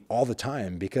vary all the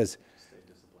time, because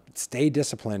stay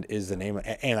disciplined is the name of,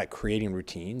 and like creating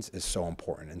routines is so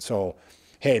important. And so,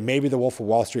 hey, maybe the Wolf of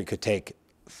Wall Street could take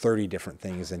 30 different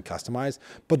things and customize,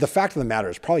 but the fact of the matter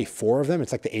is probably 4 of them,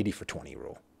 it's like the 80-for-20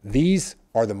 rule. These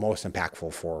are the most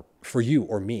impactful for you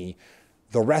or me.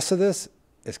 The rest of this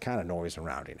is kind of noise and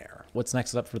rounding error. What's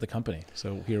next up for the company?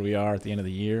 So here we are at the end of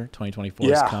the year,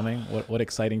 2024 is coming. What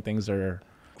exciting things are?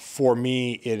 For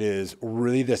me, it is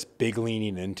really this big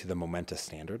leaning into the Momentous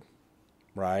standard,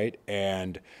 right?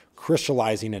 And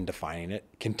crystallizing and defining it,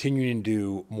 continuing to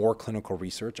do more clinical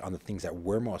research on the things that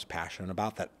we're most passionate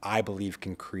about that I believe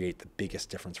can create the biggest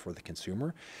difference for the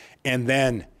consumer. And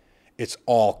then it's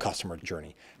all customer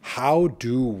journey. How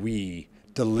do we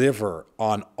deliver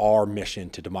on our mission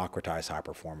to democratize high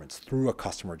performance through a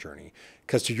customer journey?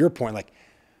 Because to your point, like,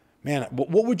 man,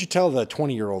 what would you tell the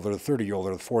 20-year-old or the 30-year-old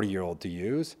or the 40-year-old to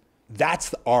use?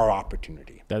 That's our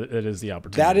opportunity. That is the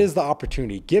opportunity. That is the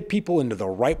opportunity. Get people into the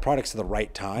right products at the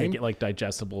right time. Make it like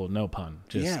digestible, no pun.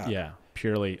 Just,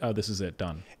 purely, oh, this is it,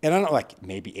 done. And I don't know, like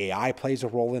maybe AI plays a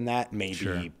role in that.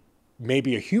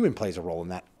 Maybe a human plays a role in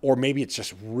that. Or maybe it's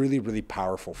just really, really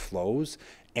powerful flows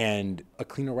and a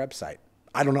cleaner website.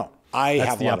 I don't know. I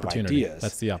have a lot of ideas.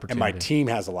 That's the opportunity. And my team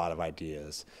has a lot of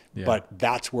ideas. Yeah. But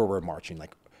that's where we're marching.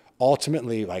 Like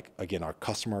ultimately, like again, our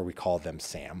customer, we call them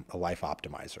Sam, a life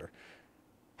optimizer.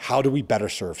 How do we better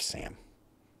serve Sam?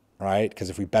 Right? Because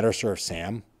if we better serve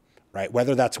Sam, right,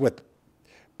 whether that's with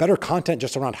better content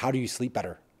just around how do you sleep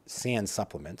better, sans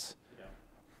supplements,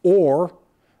 or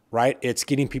right, it's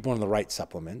getting people on the right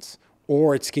supplements,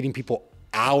 or it's getting people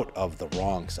out of the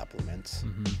wrong supplements.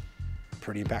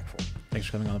 Pretty impactful. Thanks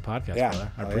for coming on the podcast,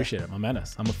 brother. I appreciate it.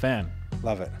 Momentous. I'm a fan.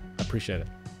 Love it. I appreciate it.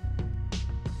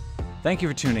 Thank you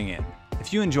for tuning in.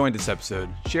 If you enjoyed this episode,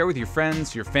 share with your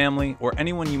friends, your family, or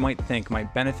anyone you might think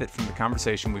might benefit from the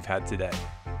conversation we've had today.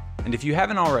 And if you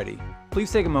haven't already,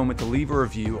 please take a moment to leave a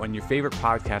review on your favorite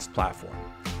podcast platform.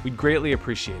 We'd greatly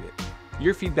appreciate it.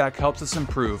 Your feedback helps us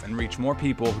improve and reach more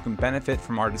people who can benefit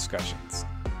from our discussions.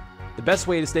 The best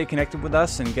way to stay connected with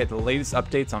us and get the latest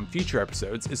updates on future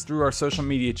episodes is through our social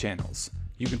media channels.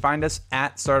 You can find us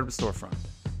at Startup Storefront.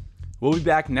 We'll be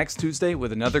back next Tuesday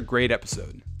with another great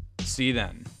episode. See you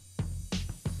then.